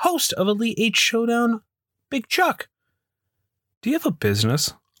boy and host of Elite 8 Showdown, Big Chuck. Do you have a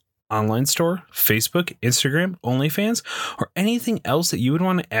business, online store, Facebook, Instagram, OnlyFans, or anything else that you would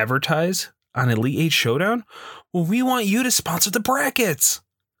want to advertise on Elite 8 Showdown? Well, we want you to sponsor the brackets.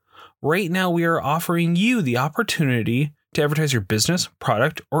 Right now, we are offering you the opportunity to advertise your business,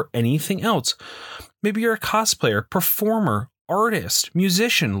 product, or anything else. Maybe you're a cosplayer, performer, artist,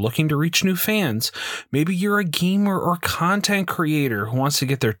 musician looking to reach new fans. Maybe you're a gamer or content creator who wants to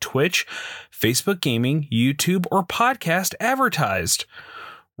get their Twitch, Facebook gaming, YouTube, or podcast advertised.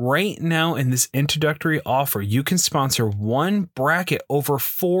 Right now in this introductory offer, you can sponsor one bracket over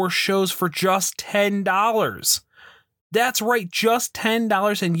 4 shows for just $10. That's right, just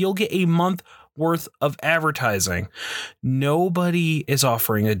 $10, and you'll get a month worth of advertising. Nobody is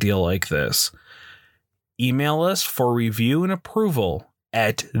offering a deal like this. Email us for review and approval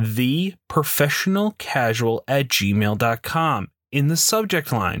at theprofessionalcasual@gmail.com. In the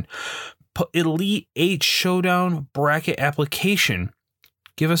subject line, put Elite 8 Showdown bracket application.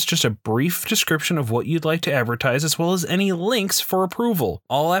 Give us just a brief description of what you'd like to advertise, as well as any links for approval.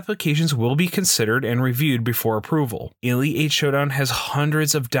 All applications will be considered and reviewed before approval. Elite 8 Showdown has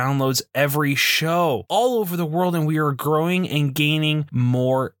hundreds of downloads every show all over the world, and we are growing and gaining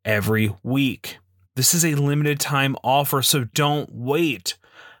more every week. This is a limited time offer, so don't wait.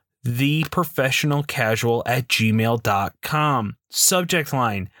 theprofessionalcasual@gmail.com. Subject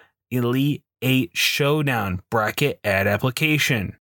line, Elite 8 Showdown bracket ad application.